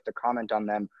them. You have to comment on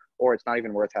them, or it's not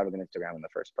even worth having an Instagram in the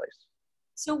first place.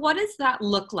 So what does that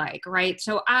look like, right?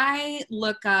 So I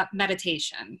look up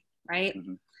meditation, right?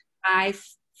 Mm-hmm. I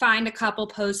find a couple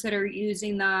posts that are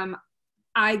using them.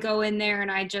 I go in there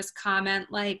and I just comment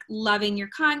like loving your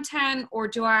content,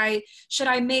 or should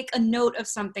I make a note of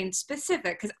something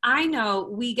specific? Because I know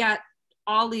we get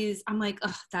all these, I'm like,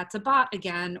 oh, that's a bot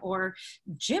again, or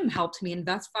Jim helped me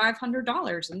invest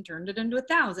 $500 and turned it into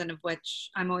 1,000, of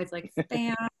which I'm always like,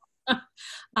 spam.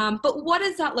 But what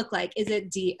does that look like? Is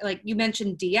it like you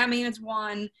mentioned DMing is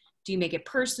one? Do you make it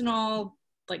personal?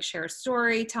 Like share a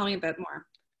story? Tell me a bit more.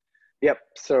 Yep.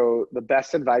 So the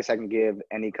best advice I can give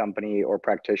any company or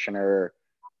practitioner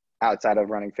outside of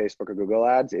running Facebook or Google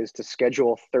ads is to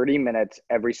schedule 30 minutes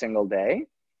every single day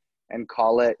and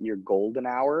call it your golden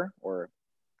hour or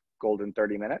golden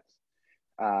 30 minutes.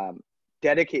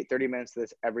 Dedicate 30 minutes to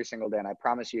this every single day. And I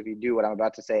promise you, if you do what I'm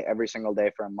about to say every single day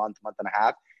for a month, month and a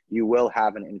half, you will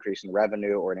have an increase in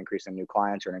revenue or an increase in new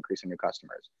clients or an increase in new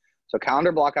customers. So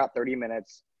calendar block out 30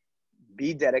 minutes,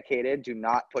 be dedicated, do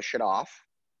not push it off,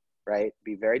 right?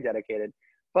 Be very dedicated,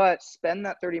 but spend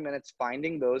that 30 minutes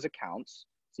finding those accounts.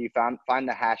 So you find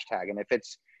the hashtag. And if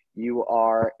it's, you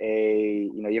have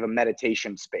a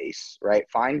meditation space, right?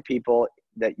 Find people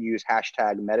that use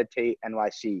hashtag meditate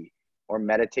NYC or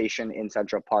meditation in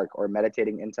Central Park or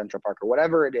meditating in Central Park or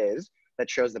whatever it is that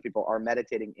shows that people are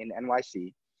meditating in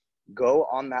NYC. Go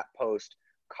on that post,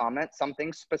 comment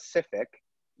something specific,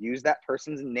 use that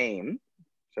person's name.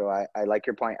 So I like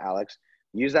your point, Alex.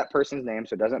 Use that person's name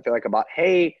so it doesn't feel like a bot.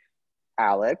 Hey,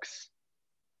 Alex,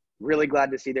 really glad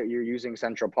to see that you're using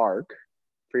Central Park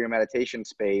for your meditation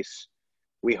space.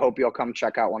 We hope you'll come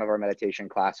check out one of our meditation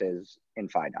classes in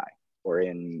FiDi or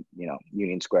in,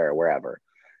 Union Square or wherever.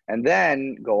 And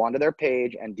then go onto their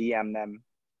page and DM them.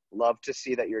 Love to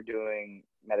see that you're doing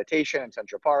meditation in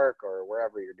Central Park or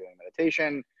wherever you're doing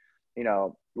meditation.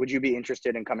 Would you be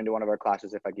interested in coming to one of our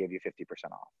classes if I gave you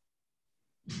 50% off?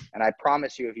 And I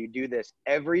promise you, if you do this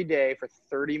every day for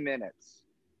 30 minutes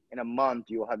in a month,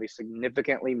 you will have a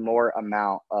significantly more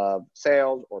amount of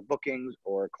sales or bookings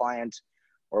or clients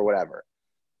or whatever.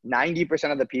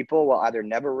 90% of the people will either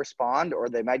never respond, or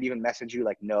they might even message you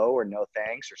like no or no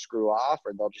thanks or screw off,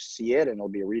 or they'll just see it and it'll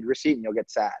be a read receipt and you'll get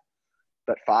sad.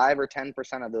 But 5 or 10%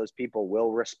 of those people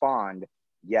will respond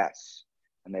yes,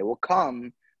 and they will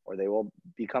come, or they will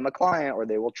become a client, or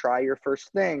they will try your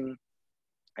first thing.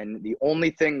 And the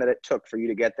only thing that it took for you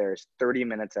to get there is 30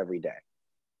 minutes every day.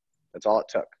 That's all it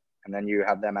took. And then you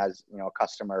have them as, a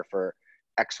customer for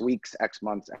X weeks, X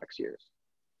months, X years.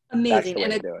 That's Amazing. the way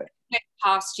And to it do it. doesn't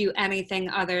cost you anything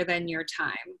other than your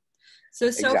time. So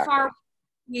Exactly. far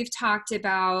we've talked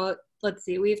about, let's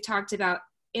see, we've talked about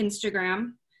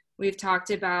Instagram. We've talked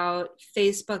about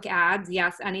Facebook ads.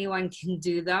 Yes, anyone can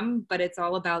do them, but it's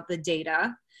all about the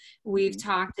data. We've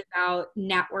talked about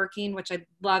networking, which I'd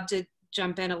love to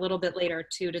jump in a little bit later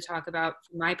too, to talk about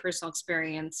my personal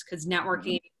experience, because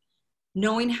networking,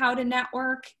 knowing how to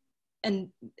network and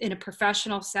in a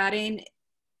professional setting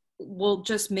will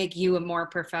just make you a more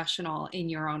professional in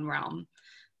your own realm.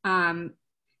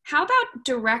 How about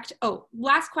direct? Oh,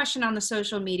 last question on the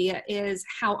social media is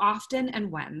how often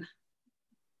and when?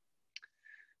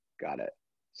 Got it.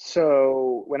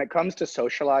 So when it comes to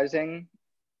socializing,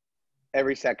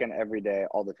 every second, every day,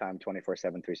 all the time, 24/7,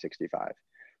 365.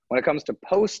 When it comes to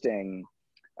posting,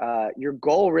 your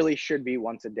goal really should be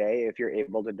once a day if you're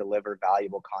able to deliver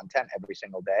valuable content every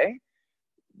single day.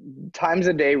 Times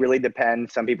a day really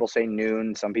depend. Some people say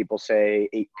noon, some people say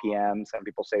 8 p.m., some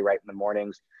people say right in the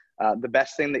mornings. The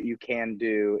best thing that you can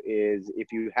do is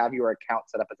if you have your account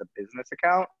set up as a business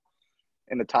account,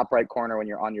 in the top right corner when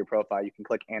you're on your profile, you can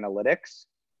click analytics,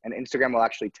 and Instagram will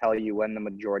actually tell you when the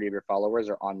majority of your followers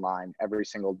are online every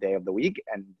single day of the week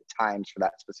and the times for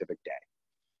that specific day.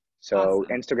 So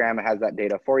Awesome. Instagram has that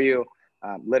data for you.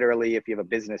 Literally, if you have a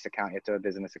business account, you have to have a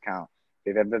business account.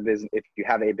 If you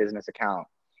have a business account,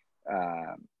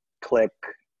 click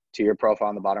to your profile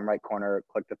in the bottom right corner,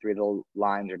 click the three little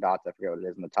lines or dots, I forget what it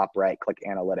is, in the top right, click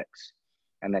analytics.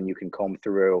 And then you can comb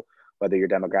through whether your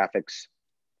demographics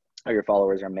or your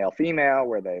followers are male, female,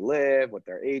 where they live, what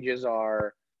their ages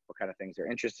are, what kind of things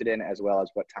they're interested in, as well as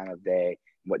what time of day,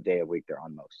 what day of week they're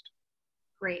on most.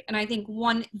 Great. And I think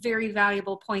one very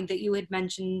valuable point that you had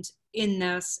mentioned in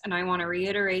this, and I want to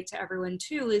reiterate to everyone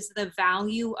too, is the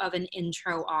value of an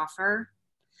intro offer.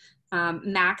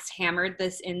 Max hammered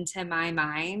this into my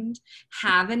mind.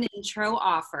 Have an intro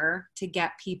offer to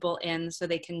get people in so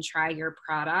they can try your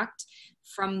product.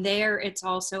 From there, it's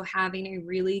also having a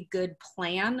really good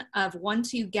plan of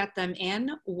once you get them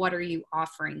in, what are you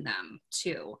offering them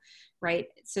to, right?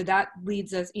 So that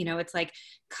leads us, it's like,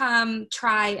 come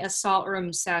try a salt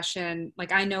room session.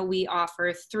 Like I know we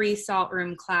offer 3 salt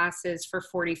room classes for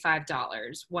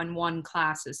 $45 when one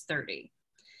class is $30.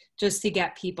 Just to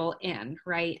get people in,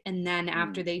 right? And then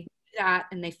after they do that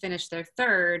and they finish their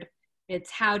third,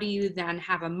 it's how do you then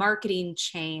have a marketing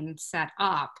chain set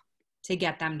up to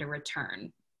get them to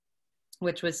return,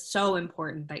 which was so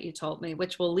important that you told me,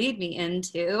 which will lead me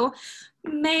into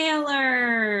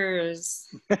mailers.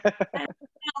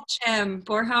 MailChimp,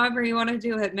 or however you want to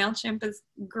do it. MailChimp is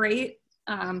great.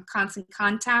 Constant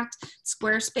Contact.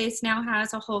 Squarespace now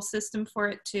has a whole system for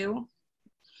it too.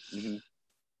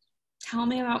 Tell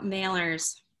me about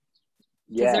mailers.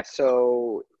 Yeah,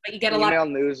 so you get a lot of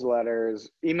newsletters.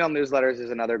 Email newsletters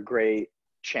is another great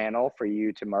channel for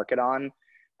you to market on.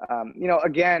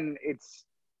 Again, it's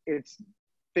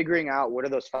figuring out what are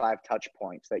those 5 touch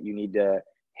points that you need to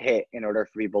hit in order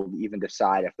for people to even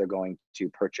decide if they're going to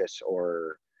purchase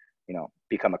or,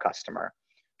 become a customer.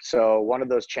 So one of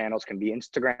those channels can be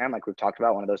Instagram, like we've talked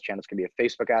about. One of those channels can be a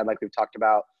Facebook ad, like we've talked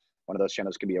about. One of those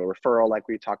channels could be a referral, like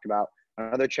we talked about.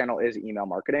 Another channel is email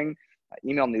marketing.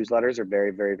 Email newsletters are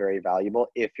very, very, very valuable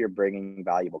if you're bringing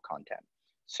valuable content.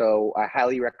 So I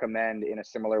highly recommend, in a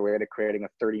similar way to creating a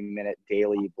 30-minute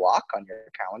daily block on your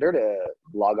calendar, to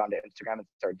log on to Instagram and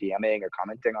start DMing or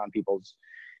commenting on people's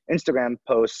Instagram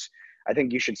posts. I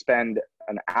think you should spend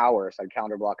an hour, so I'd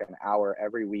calendar block an hour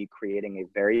every week, creating a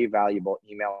very valuable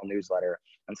email newsletter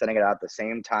and sending it out at the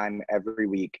same time every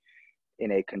week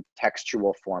in a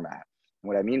contextual format. And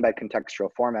what I mean by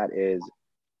contextual format is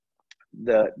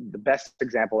the best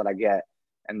example that I get,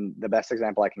 and the best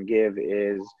example I can give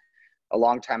is a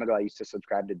long time ago, I used to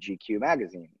subscribe to GQ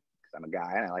magazine because I'm a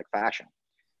guy and I like fashion.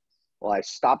 Well, I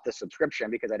stopped the subscription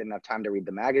because I didn't have time to read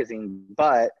the magazine,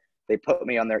 but they put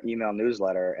me on their email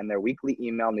newsletter, and their weekly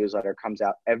email newsletter comes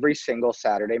out every single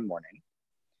Saturday morning.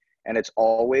 And it's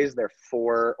always their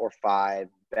 4 or 5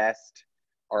 best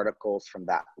articles from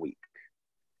that week.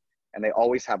 And they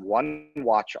always have one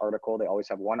watch article, they always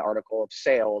have one article of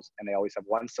sales, and they always have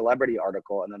one celebrity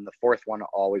article, and then the 4th one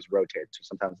always rotates. So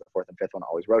sometimes the 4th and 5th one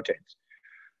always rotates.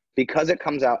 Because it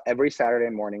comes out every Saturday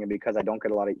morning, and because I don't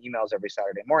get a lot of emails every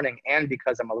Saturday morning, and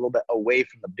because I'm a little bit away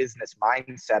from the business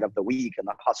mindset of the week and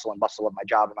the hustle and bustle of my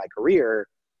job and my career,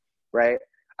 right?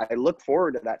 I look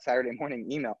forward to that Saturday morning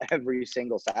email every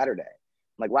single Saturday.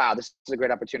 I'm like, wow, this is a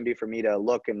great opportunity for me to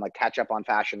look and like catch up on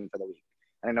fashion for the week.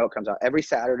 And I know it comes out every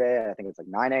Saturday. I think it's like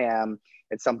 9 a.m.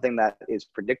 It's something that is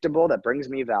predictable, that brings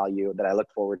me value, that I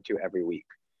look forward to every week.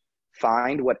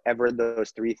 find whatever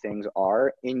those three things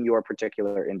are in your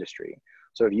particular industry.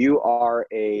 So if you are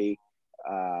if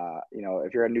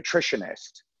you're a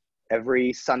nutritionist,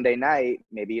 every Sunday night,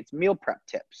 maybe it's meal prep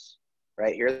tips,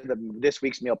 right? Here are this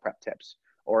week's meal prep tips.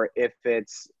 Or if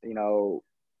it's,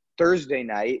 Thursday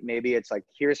night, maybe it's like,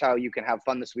 here's how you can have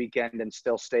fun this weekend and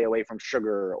still stay away from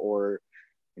sugar, or,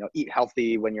 eat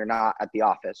healthy when you're not at the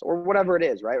office, or whatever it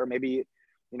is, right? Or maybe,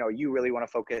 you really want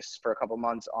to focus for a couple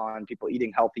months on people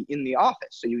eating healthy in the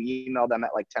office. So you email them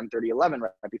at like 10:30, 11,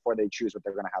 right before they choose what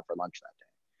they're going to have for lunch that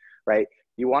day, right?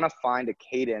 You want to find a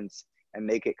cadence and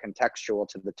make it contextual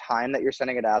to the time that you're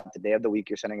sending it out, the day of the week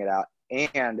you're sending it out,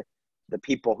 and the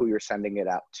people who you're sending it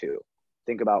out to.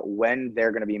 Think about when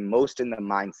they're going to be most in the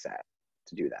mindset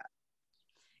to do that.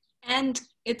 And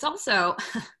it's also,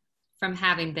 from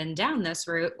having been down this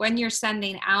route, when you're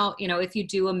sending out, if you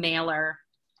do a mailer,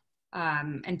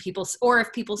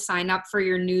 if people sign up for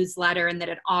your newsletter and then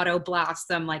it auto blasts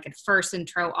them like at first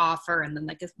intro offer, and then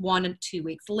like 1 and 2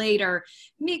 weeks later,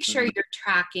 make sure you're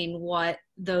tracking what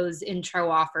those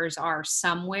intro offers are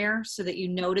somewhere, so that you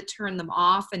know to turn them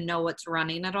off and know what's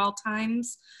running at all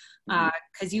times.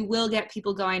 Because you will get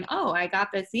people going, oh, I got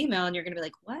this email, and you're going to be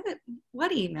like,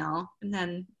 what email? And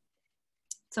then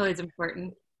it's always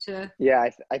important to. Yeah,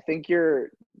 I think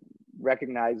you're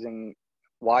recognizing,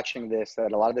 watching this,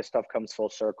 that a lot of this stuff comes full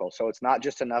circle. So it's not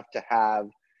just enough to have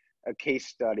a case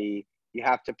study. You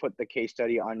have to put the case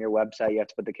study on your website. You have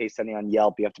to put the case study on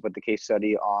Yelp. You have to put the case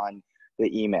study on the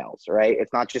emails, right?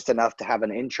 It's not just enough to have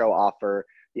an intro offer.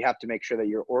 You have to make sure that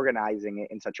you're organizing it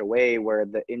in such a way where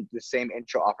the same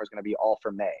intro offer is going to be all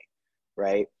for May,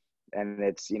 right? And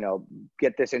it's,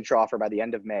 get this intro offer by the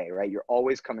end of May, right? You're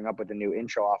always coming up with a new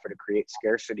intro offer to create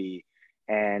scarcity,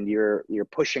 and you're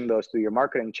pushing those through your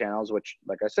marketing channels, which,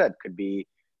 like I said, could be,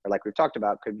 or like we've talked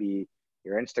about, could be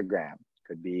your Instagram,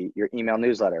 could be your email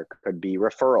newsletter, could be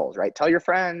referrals, right? Tell your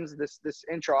friends this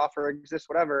intro offer exists,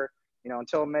 whatever,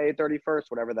 until May 31st,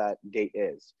 whatever that date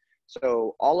is.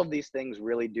 So all of these things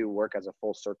really do work as a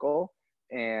full circle,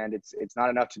 and it's not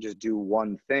enough to just do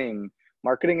one thing.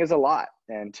 Marketing is a lot.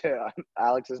 And to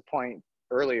Alex's point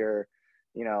earlier,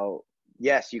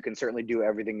 yes, you can certainly do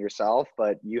everything yourself,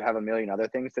 but you have a million other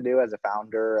things to do as a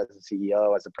founder, as a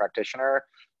CEO, as a practitioner.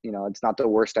 It's not the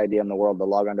worst idea in the world to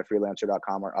log on to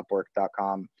freelancer.com or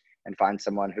upwork.com and find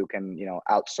someone who can,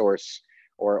 outsource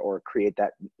or create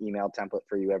that email template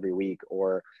for you every week.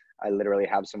 Or I literally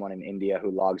have someone in India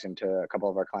who logs into a couple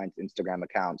of our clients' Instagram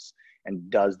accounts and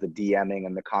does the DMing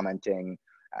and the commenting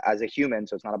as a human.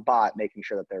 So it's not a bot, making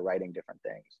sure that they're writing different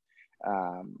things.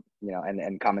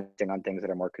 And commenting on things that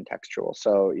are more contextual.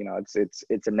 So,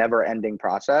 it's a never ending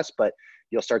process, but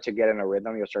you'll start to get in a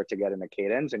rhythm, you'll start to get in a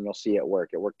cadence, and you'll see it work.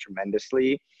 It worked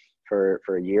tremendously for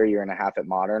a year and a half at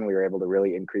Modrn. We were able to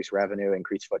really increase revenue,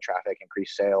 increase foot traffic,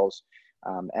 increase sales.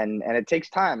 And it takes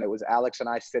time. It was Alex and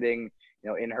I sitting,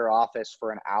 in her office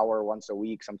for an hour once a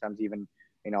week, sometimes even,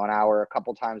 an hour, a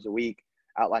couple times a week,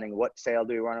 outlining what sale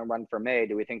do we want to run for May?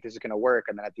 Do we think this is going to work?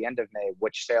 And then at the end of May,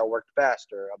 which sale worked best?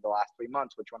 Or of the last 3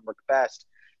 months, which one worked best?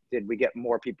 Did we get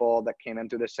more people that came in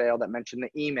through the sale that mentioned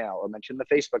the email, or mentioned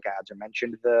the Facebook ads, or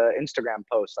mentioned the Instagram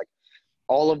posts? Like,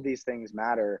 all of these things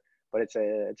matter, but it's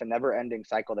a never ending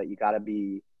cycle that you got to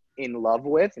be in love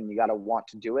with, and you got to want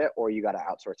to do it, or you got to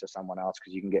outsource to someone else,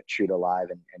 because you can get chewed alive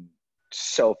and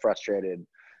so frustrated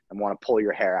and want to pull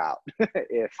your hair out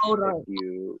if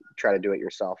you try to do it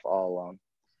yourself all alone.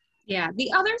 Yeah.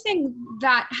 The other thing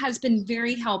that has been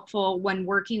very helpful when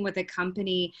working with a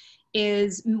company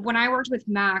is, when I worked with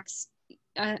Max,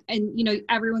 and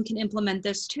everyone can implement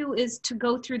this too, is to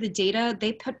go through the data.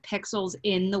 They put pixels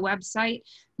in the website.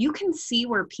 You can see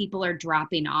where people are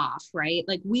dropping off, right?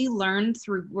 Like, we learned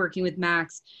through working with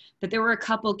Max that there were a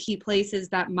couple key places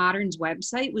that Modrn's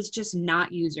website was just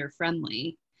not user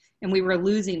friendly. And we were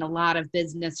losing a lot of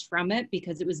business from it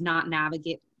because it was not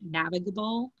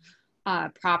navigable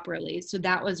properly. So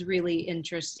that was really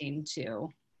interesting too.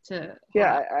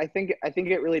 I think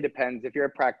it really depends. If you're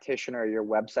a practitioner, your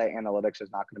website analytics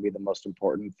is not going to be the most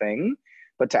important thing.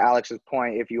 But to Alex's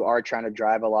point, if you are trying to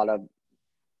drive a lot of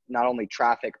not only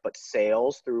traffic but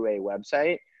sales through a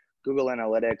website, Google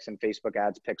Analytics and Facebook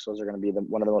ads pixels are going to be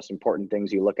one of the most important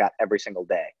things you look at every single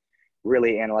day.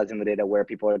 Really analyzing the data, where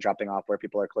people are dropping off, where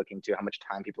people are clicking to, how much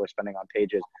time people are spending on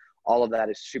pages. All of that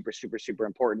is super, super, super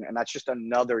important. And that's just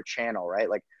another channel, right?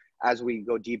 Like, as we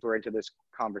go deeper into this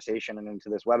conversation and into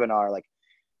this webinar, like,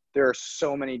 there are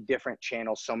so many different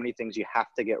channels, so many things you have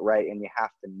to get right, and you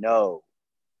have to know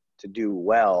to do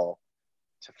well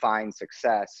to find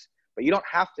success. But you don't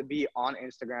have to be on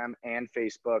Instagram and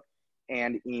Facebook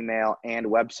and email and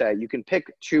website. You can pick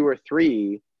 2 or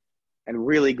 3 and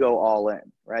really go all in,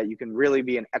 right? You can really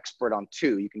be an expert on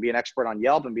two. You can be an expert on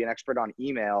Yelp and be an expert on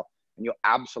email, and you'll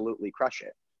absolutely crush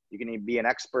it. You can be an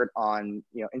expert on,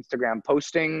 Instagram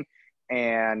posting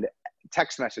and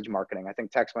text message marketing. I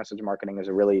think text message marketing is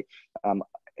a really,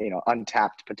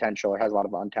 untapped potential, or has a lot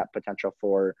of untapped potential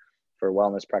for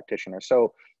wellness practitioners.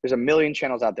 So there's a million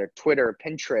channels out there. Twitter,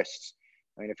 Pinterest.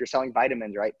 I mean, if you're selling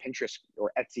vitamins, right, Pinterest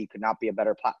or Etsy could not be a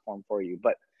better platform for you.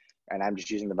 And I'm just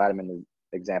using the vitamin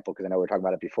example because I know we were talking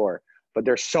about it before. But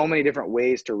there's so many different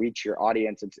ways to reach your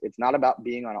audience. It's not about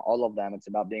being on all of them. It's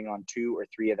about being on 2 or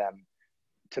 3 of them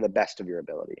to the best of your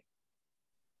ability.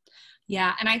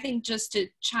 Yeah. And I think just to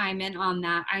chime in on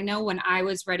that, I know when I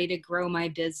was ready to grow my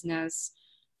business,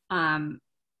 I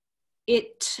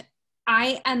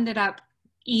ended up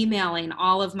emailing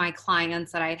all of my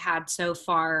clients that I'd had so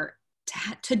far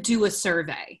to do a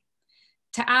survey,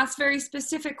 to ask very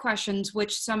specific questions,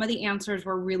 which some of the answers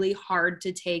were really hard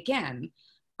to take in.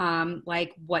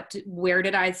 Like where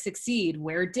did I succeed?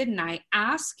 Where didn't I?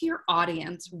 Ask your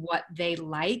audience what they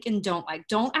like and don't like.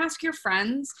 Don't ask your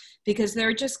friends because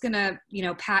they're just gonna,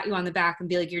 pat you on the back and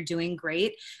be like, you're doing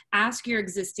great. Ask your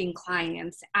existing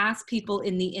clients, ask people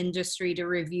in the industry to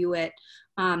review it.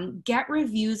 Get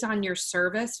reviews on your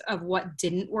service of what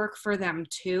didn't work for them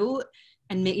too,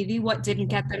 and maybe what didn't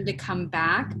get them to come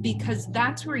back, because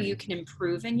that's where you can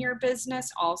improve in your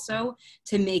business also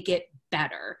to make it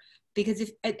better.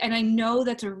 Because and I know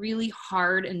that's a really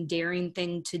hard and daring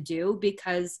thing to do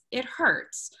because it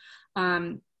hurts.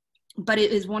 But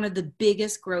it is one of the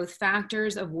biggest growth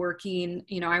factors of working.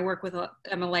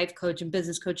 I'm a life coach and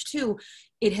business coach too.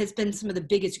 It has been some of the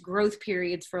biggest growth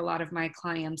periods for a lot of my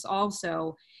clients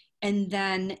also. And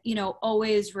then,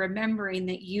 always remembering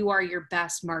that you are your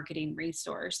best marketing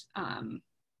resource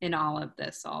in all of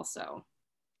this also.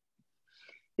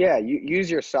 Yeah, you use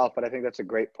yourself, but I think that's a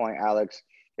great point, Alex.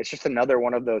 It's just another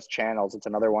one of those channels. It's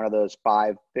another one of those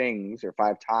 5 things or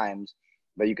 5 times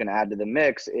that you can add to the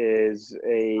mix is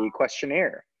a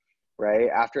questionnaire, right?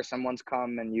 After someone's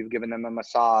come and you've given them a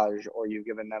massage or you've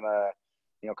given them a,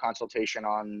 consultation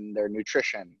on their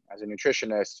nutrition as a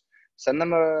nutritionist, send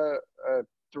them a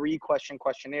 3-question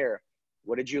questionnaire.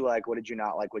 What did you like? What did you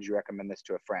not like? Would you recommend this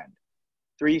to a friend?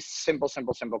 3 simple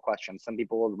questions. Some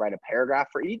people will write a paragraph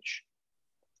for each.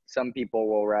 Some people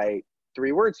will write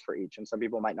 3 words for each, and some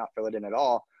people might not fill it in at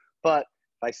all. But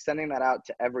by sending that out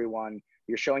to everyone,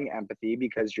 you're showing empathy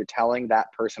because you're telling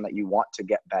that person that you want to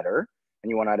get better and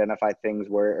you want to identify things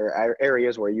or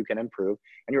areas where you can improve.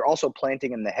 And you're also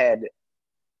planting in the head,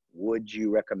 would you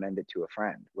recommend it to a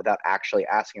friend, without actually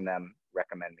asking them,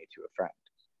 recommend me to a friend.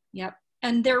 Yep.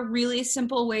 And there are really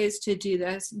simple ways to do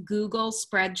this. Google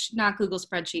Form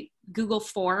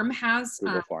has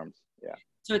Google Forms. Yeah.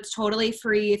 So it's totally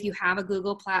free. If you have a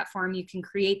Google platform, you can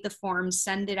create the form,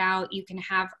 send it out. You can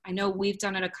have, I know we've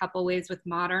done it a couple ways with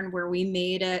Modrn where we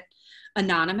made it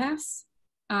anonymous.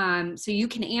 So you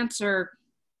can answer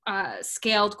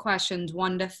scaled questions,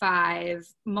 1 to 5,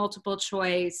 multiple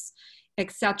choice,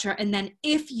 etc. And then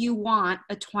if you want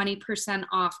a 20%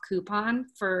 off coupon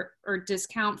or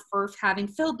discount for having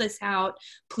filled this out,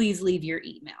 please leave your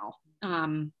email.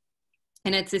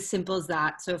 And it's as simple as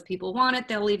that. So if people want it,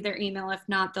 they'll leave their email. If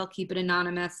not, they'll keep it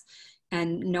anonymous.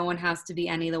 And no one has to be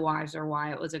any the wiser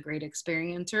why it was a great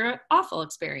experience or an awful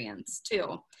experience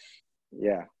too.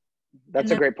 Yeah, that's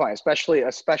a great point, especially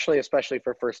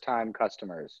for first-time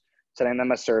customers. Sending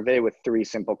them a survey with 3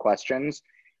 simple questions.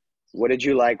 What did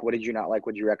you like? What did you not like?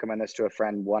 Would you recommend this to a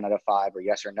friend, 1 out of 5, or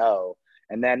yes or no?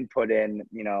 And then put in,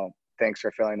 thanks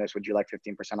for filling this. Would you like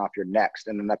 15% off your next?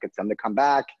 And then that gets them to come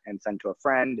back and send to a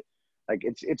friend. Like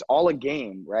it's all a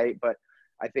game, right? But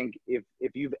I think if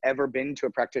you've ever been to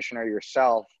a practitioner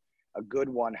yourself, a good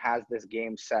one has this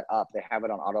game set up. They have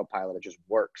it on autopilot. It just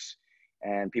works.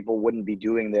 And people wouldn't be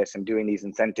doing this and doing these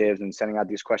incentives and sending out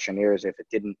these questionnaires if it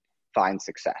didn't find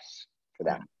success for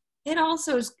them.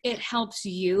 It helps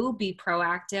you be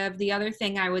proactive. The other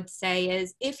thing I would say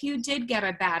is if you did get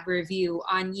a bad review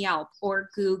on Yelp or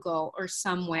Google or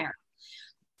somewhere,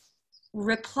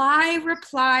 reply.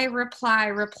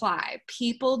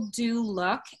 People do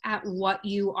look at what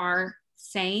you are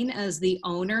saying as the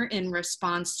owner in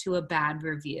response to a bad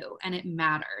review, and it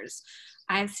matters.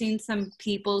 I've seen some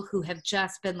people who have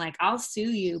just been like, I'll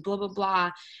sue you, blah, blah,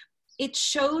 blah. It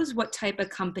shows what type of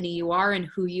company you are and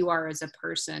who you are as a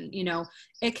person.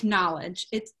 Acknowledge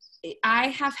it. I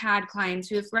have had clients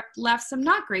who have left some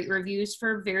not great reviews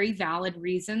for very valid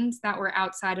reasons that were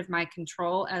outside of my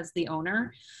control as the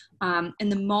owner. And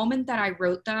the moment that I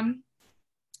wrote them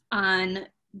on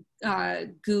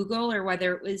Google or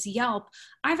whether it was Yelp,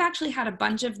 I've actually had a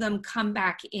bunch of them come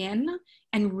back in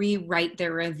and rewrite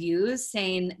their reviews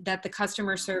saying that the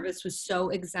customer service was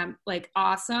so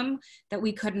awesome that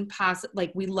we couldn't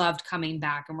we loved coming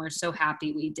back and we're so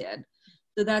happy we did.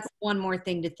 So that's one more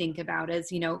thing to think about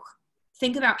is,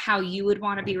 think about how you would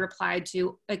want to be replied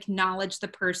to, acknowledge the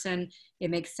person. It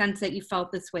makes sense that you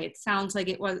felt this way. It sounds like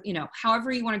it was,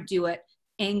 however you want to do it.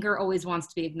 Anger always wants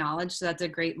to be acknowledged. So that's a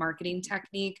great marketing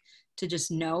technique to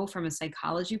just know from a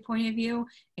psychology point of view,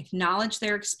 acknowledge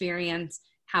their experience.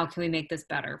 How can we make this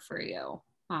better for you?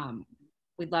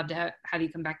 We'd love to have you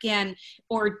come back in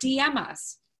or DM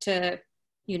us to,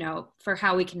 for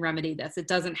how we can remedy this. It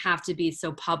doesn't have to be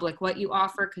so public what you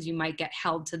offer, because you might get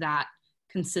held to that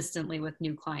consistently with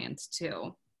new clients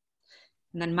too.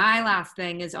 And then my last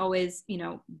thing is always,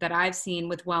 that I've seen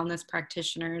with wellness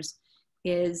practitioners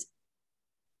is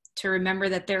to remember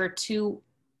that there are two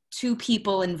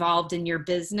people involved in your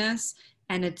business,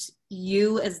 and it's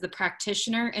you as the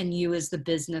practitioner and you as the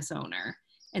business owner.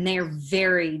 And they are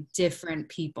very different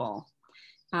people,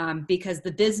 because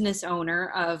the business owner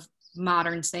of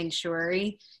Modrn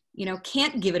Sanctuary,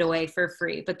 can't give it away for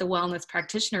free, but the wellness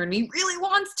practitioner in me really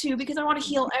wants to, because I want to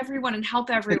heal everyone and help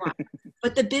everyone.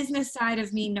 But the business side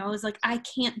of me knows I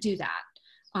can't do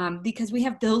that, because we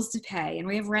have bills to pay and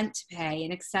we have rent to pay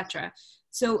and etc.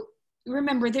 So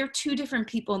remember, they're two different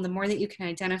people, and the more that you can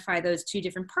identify those two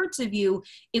different parts of you,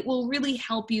 it will really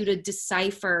help you to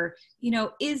decipher,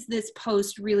 is this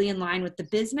post really in line with the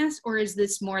business, or is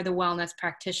this more the wellness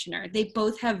practitioner? They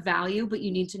both have value, but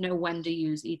you need to know when to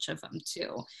use each of them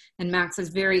too. And Max is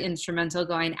very instrumental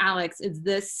going, Alex, is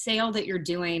this sale that you're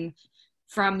doing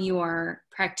from your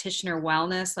practitioner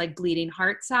wellness, bleeding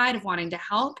heart side of wanting to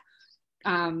help,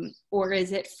 or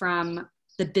is it from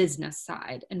the business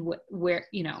side, and where,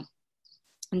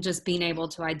 and just being able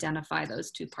to identify those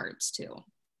two parts too.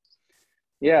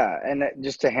 Yeah. And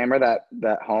just to hammer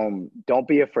that home, don't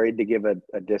be afraid to give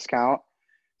a discount,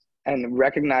 and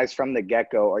recognize from the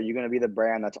get-go, are you going to be the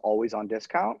brand that's always on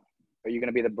discount? Or are you going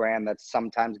to be the brand that's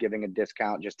sometimes giving a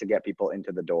discount just to get people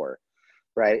into the door,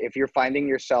 right? If you're finding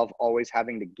yourself always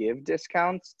having to give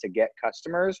discounts to get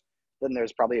customers, then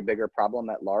there's probably a bigger problem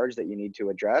at large that you need to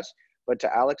address. But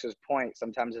to Alex's point,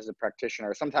 sometimes as a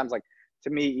practitioner, sometimes to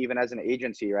me, even as an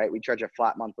agency, right, we charge a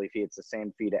flat monthly fee. It's the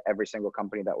same fee to every single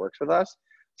company that works with us.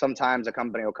 Sometimes a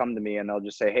company will come to me and they'll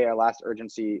just say, hey, our last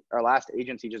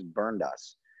agency just burned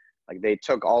us. They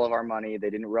took all of our money. They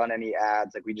didn't run any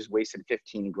ads. We just wasted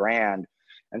 15 grand.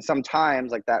 And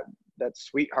sometimes that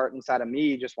sweetheart inside of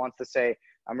me just wants to say,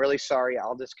 I'm really sorry,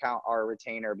 I'll discount our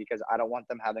retainer because I don't want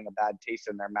them having a bad taste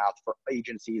in their mouth for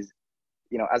agencies,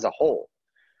 as a whole.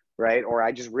 Right? Or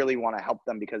I just really want to help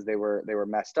them because they were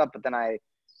messed up. But then I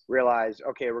realized,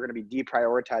 okay, we're going to be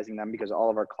deprioritizing them because all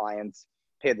of our clients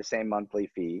pay the same monthly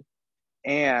fee.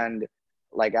 And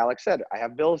like Alex said, I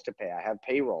have bills to pay. I have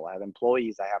payroll. I have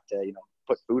employees. I have to,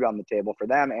 put food on the table for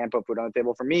them and put food on the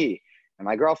table for me and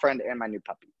my girlfriend and my new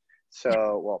puppy.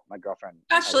 So, well, my girlfriend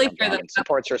especially for them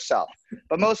supports herself,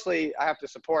 but mostly I have to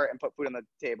support and put food on the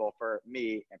table for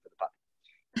me and for the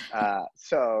puppy.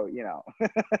 So,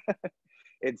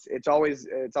 it's always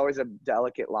a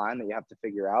delicate line that you have to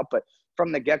figure out. But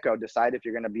from the get-go, decide if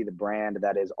you're going to be the brand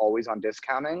that is always on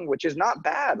discounting, which is not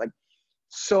bad.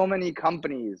 So many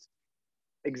companies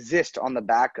exist on the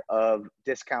back of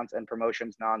discounts and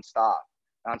promotions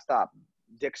nonstop.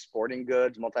 Dick's Sporting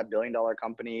Goods, multi-billion-dollar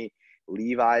company.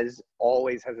 Levi's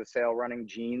always has a sale running.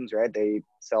 Jeans, right? They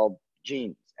sell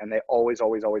jeans, and they always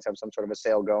have some sort of a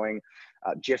sale going.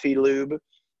 Jiffy Lube.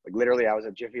 Literally, I was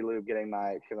at Jiffy Lube because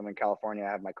I'm in California,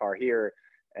 I have my car here,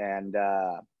 and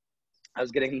I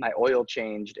was getting my oil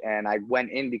changed, and I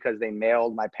went in because they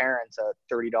mailed my parents a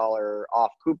 $30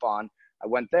 off coupon. I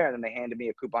went there, and then they handed me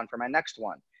a coupon for my next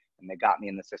one, and they got me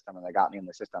in the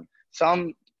system.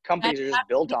 Some companies are just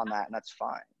built on that, and that's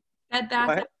fine. Bed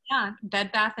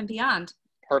Bath and Beyond.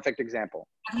 Perfect example.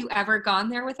 Have you ever gone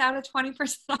there without a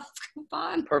 20% off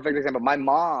coupon? Perfect example. My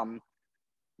mom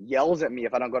yells at me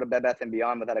if I don't go to Bed Bath &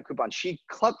 Beyond without a coupon. She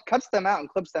cuts them out and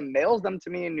clips them, mails them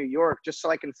to me in New York just so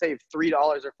I can save $3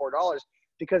 or $4,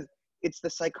 because it's the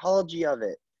psychology of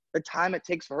it. The time it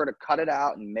takes for her to cut it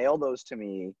out and mail those to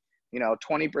me,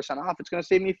 20% off, it's going to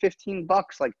save me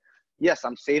 $15. Yes,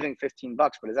 I'm saving $15,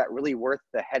 but is that really worth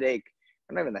the headache?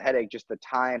 Or not even the headache, just the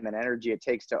time and energy it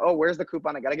takes to, oh, where's the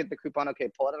coupon? I got to get the coupon. Okay,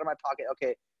 pull it out of my pocket.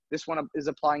 Okay, this one is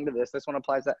applying to this. This one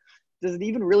applies to that. Does it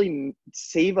even really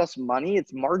save us money?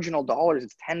 It's marginal dollars.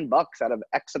 It's $10 out of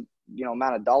X,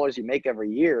 amount of dollars you make every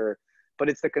year, but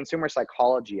it's the consumer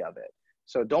psychology of it.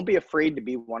 So don't be afraid to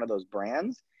be one of those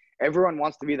brands. Everyone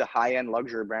wants to be the high-end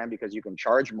luxury brand because you can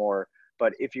charge more.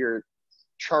 But if you're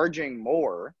charging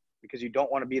more because you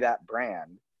don't want to be that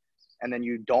brand, and then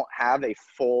you don't have a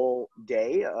full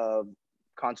day of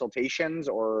consultations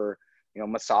or, you know,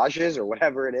 massages or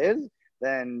whatever it is,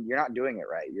 then you're not doing it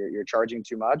right. You're charging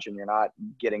too much, and you're not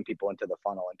getting people into the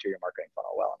funnel, into your marketing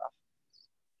funnel well enough.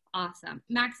 Awesome.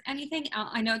 Max, anything else?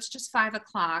 I know it's just 5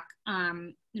 o'clock,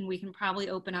 and we can probably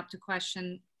open up to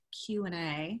question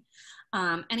Q&A.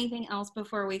 Anything else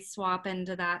before we swap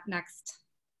into that next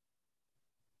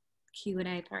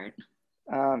Q&A part?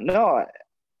 No,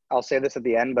 I'll say this at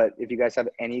the end, but if you guys have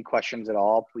any questions at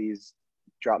all, please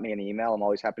drop me an email. I'm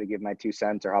always happy to give my 2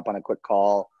 cents or hop on a quick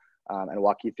call and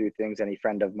walk you through things. Any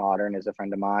friend of Modrn is a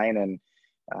friend of mine. And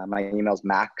my email is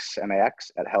max,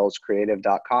 M-A-X,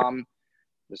 @hellscreative.com.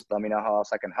 Just let me know how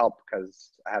else I can help,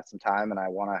 because I have some time and I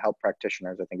want to help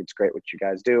practitioners. I think it's great what you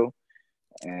guys do,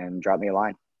 and drop me a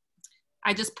line.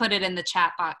 I just put it in the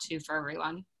chat bot too for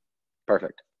everyone.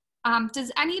 Perfect.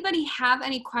 Does anybody have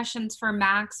any questions for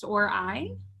Max or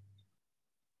I?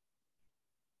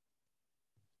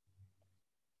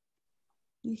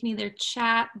 You can either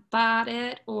chat bot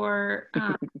it or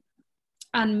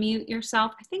unmute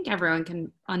yourself. I think everyone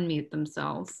can unmute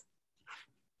themselves.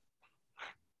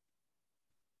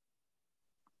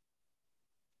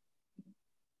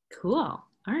 Cool. All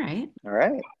right. All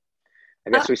right. I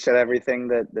guess we said everything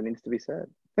that needs to be said.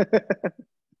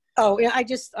 Oh, yeah, I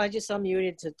just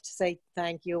unmuted to say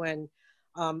thank you. And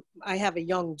I have a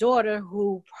young daughter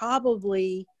who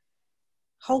probably,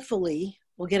 hopefully,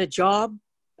 will get a job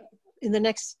in the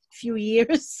next few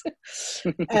years.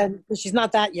 And she's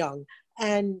not that young.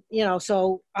 And, you know,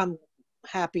 so I'm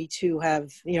happy to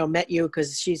have, you know, met you,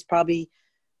 because she's probably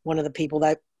one of the people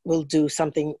that will do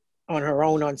something on her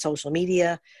own on social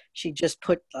media. She just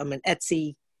put an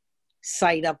Etsy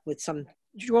site up with some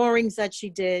drawings that she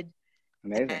did.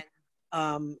 Amazing.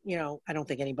 And, you know, I don't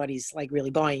think anybody's like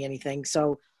really buying anything.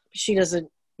 So she doesn't,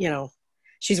 you know,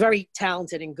 she's very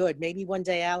talented and good. Maybe one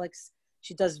day, Alex,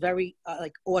 she does very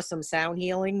like awesome sound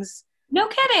healings. No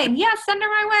kidding. Yeah, send her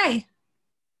my way.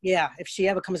 Yeah, if she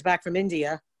ever comes back from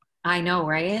India. I know,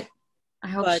 right? I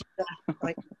hope. But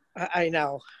like, I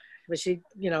know, but she,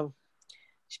 you know,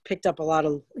 she picked up a lot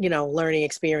of, you know, learning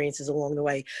experiences along the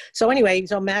way. So anyway,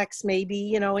 so Max, maybe,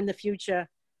 you know, in the future,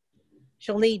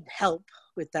 she'll need help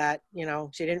with that. You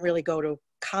know, she didn't really go to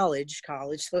college.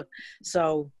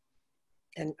 So,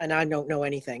 and I don't know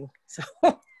anything. So,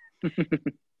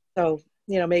 so,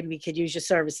 you know, maybe we could use your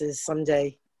services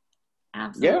someday.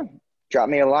 Absolutely. Yeah. Drop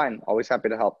me a line. Always happy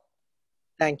to help.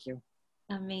 Thank you.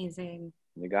 Amazing.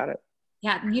 You got it.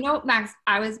 Yeah, you know, Max,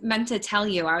 I was meant to tell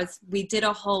you, we did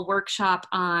a whole workshop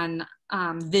on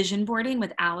vision boarding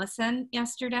with Allison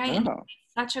yesterday. Oh. And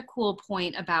such a cool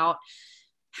point about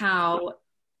how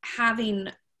having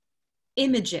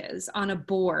images on a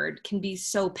board can be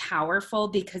so powerful,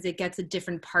 because it gets a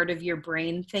different part of your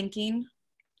brain thinking,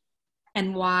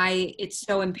 and why it's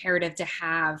so imperative to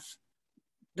have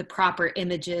the proper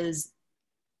images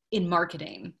in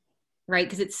marketing, right?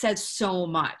 Because it says so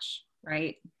much,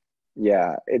 right?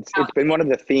 Yeah, it's been one of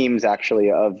the themes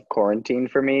actually of quarantine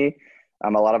for me. A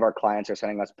lot of our clients are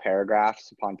sending us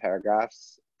paragraphs upon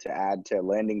paragraphs to add to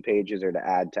landing pages or to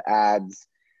add to ads.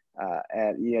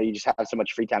 And, you know, you just have so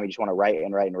much free time. You just want to write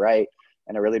and write and write.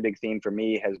 And a really big theme for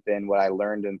me has been what I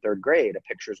learned in 3rd grade: a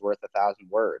picture's worth 1,000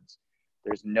 words.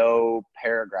 There's no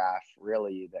paragraph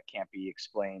really that can't be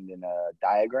explained in a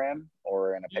diagram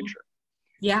or in a picture.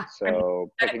 Yeah.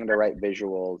 So picking the right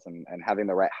visuals and having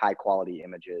the right high quality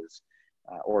images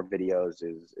or videos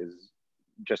is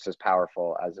just as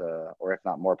powerful as or if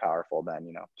not more powerful than,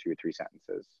 you know, 2 or 3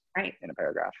 sentences Right. in a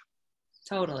paragraph.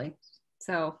 Totally.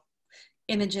 So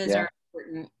images are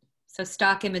important. So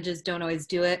stock images don't always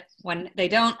do it. When they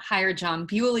don't, hire John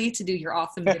Bewley to do your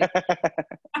awesome video.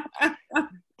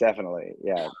 Definitely.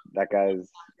 Yeah. That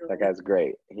guy's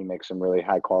great. He makes some really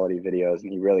high quality videos,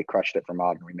 and he really crushed it for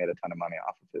Modrn. We made a ton of money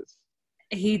off of his.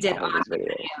 He did off of his awesome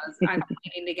videos. I'm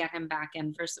waiting to get him back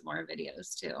in for some more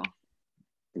videos too.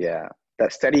 Yeah.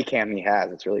 That steady cam he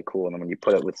has, it's really cool. And then when you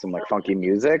put it with some like funky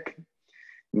music, it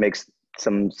makes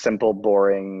some simple,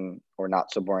 boring or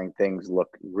not so boring things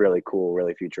look really cool,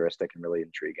 really futuristic, and really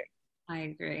intriguing. I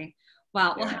agree.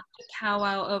 Well, we'll have to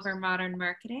powwow over Modrn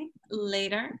marketing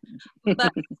later.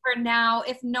 But for now,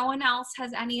 if no one else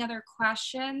has any other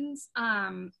questions,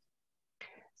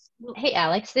 Hey,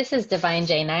 Alex, this is Divine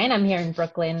J9. I'm here in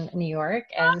Brooklyn, New York,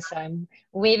 and so I'm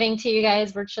waving to you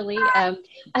guys virtually.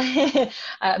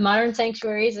 Modern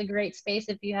Sanctuary is a great space.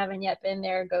 If you haven't yet been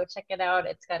there, go check it out.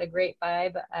 It's got a great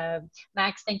vibe.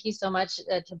 Max, thank you so much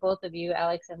to both of you.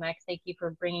 Alex and Max, thank you for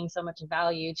bringing so much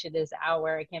value to this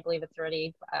hour. I can't believe it's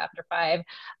already after 5.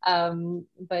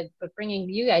 But bringing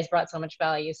you guys brought so much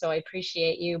value, so I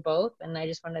appreciate you both, and I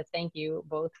just want to thank you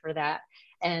both for that.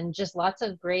 And just lots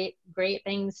of great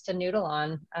things to noodle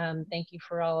on. Thank you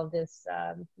for all of this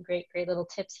great little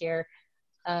tips here.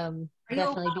 Definitely be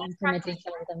implementing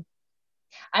some of them.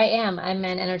 I am. I'm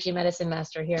an energy medicine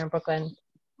master here in Brooklyn.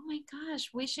 Oh my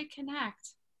gosh, we should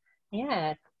connect.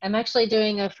 Yeah, I'm actually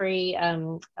doing a free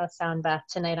a sound bath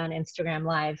tonight on Instagram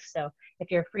Live. So if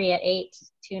you're free at 8,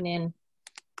 tune in.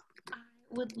 I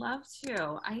would love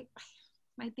to.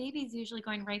 My baby's usually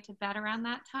going right to bed around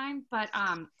that time, but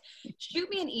shoot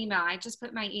me an email. I just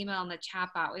put my email in the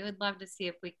chat box. We would love to see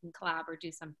if we can collab or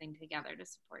do something together to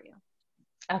support you.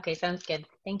 Okay, sounds good.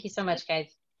 Thank you so much,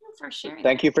 guys. Thanks for sharing.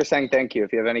 Thank you for saying thank you.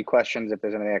 If you have any questions, if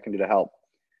there's anything I can do to help,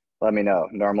 let me know.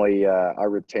 Normally,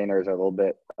 our retainers are a little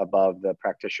bit above the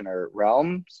practitioner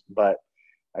realms, but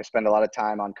I spend a lot of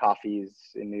time on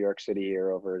coffees in New York City here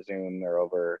over Zoom or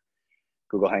over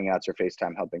Google Hangouts or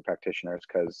FaceTime helping practitioners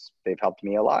because they've helped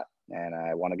me a lot and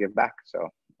I want to give back. So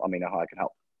let me know how I can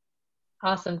help.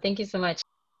 Awesome. Thank you so much.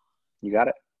 You got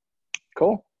it.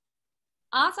 Cool.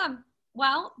 Awesome.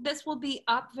 Well, this will be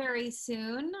up very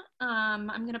soon. I'm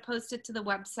going to post it to the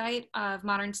website of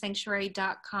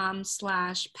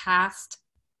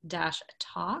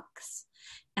modernsanctuary.com/past-talks.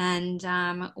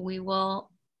 And we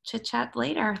will chit chat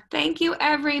later. Thank you,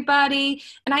 everybody.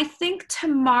 And I think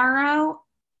tomorrow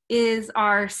is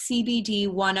our CBD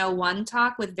 101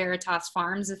 talk with Veritas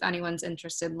Farms, if anyone's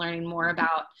interested in learning more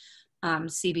about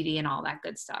CBD and all that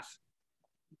good stuff.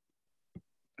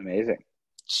 Amazing.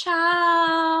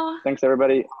 Ciao. Thanks,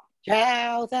 everybody.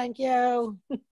 Ciao. Thank you.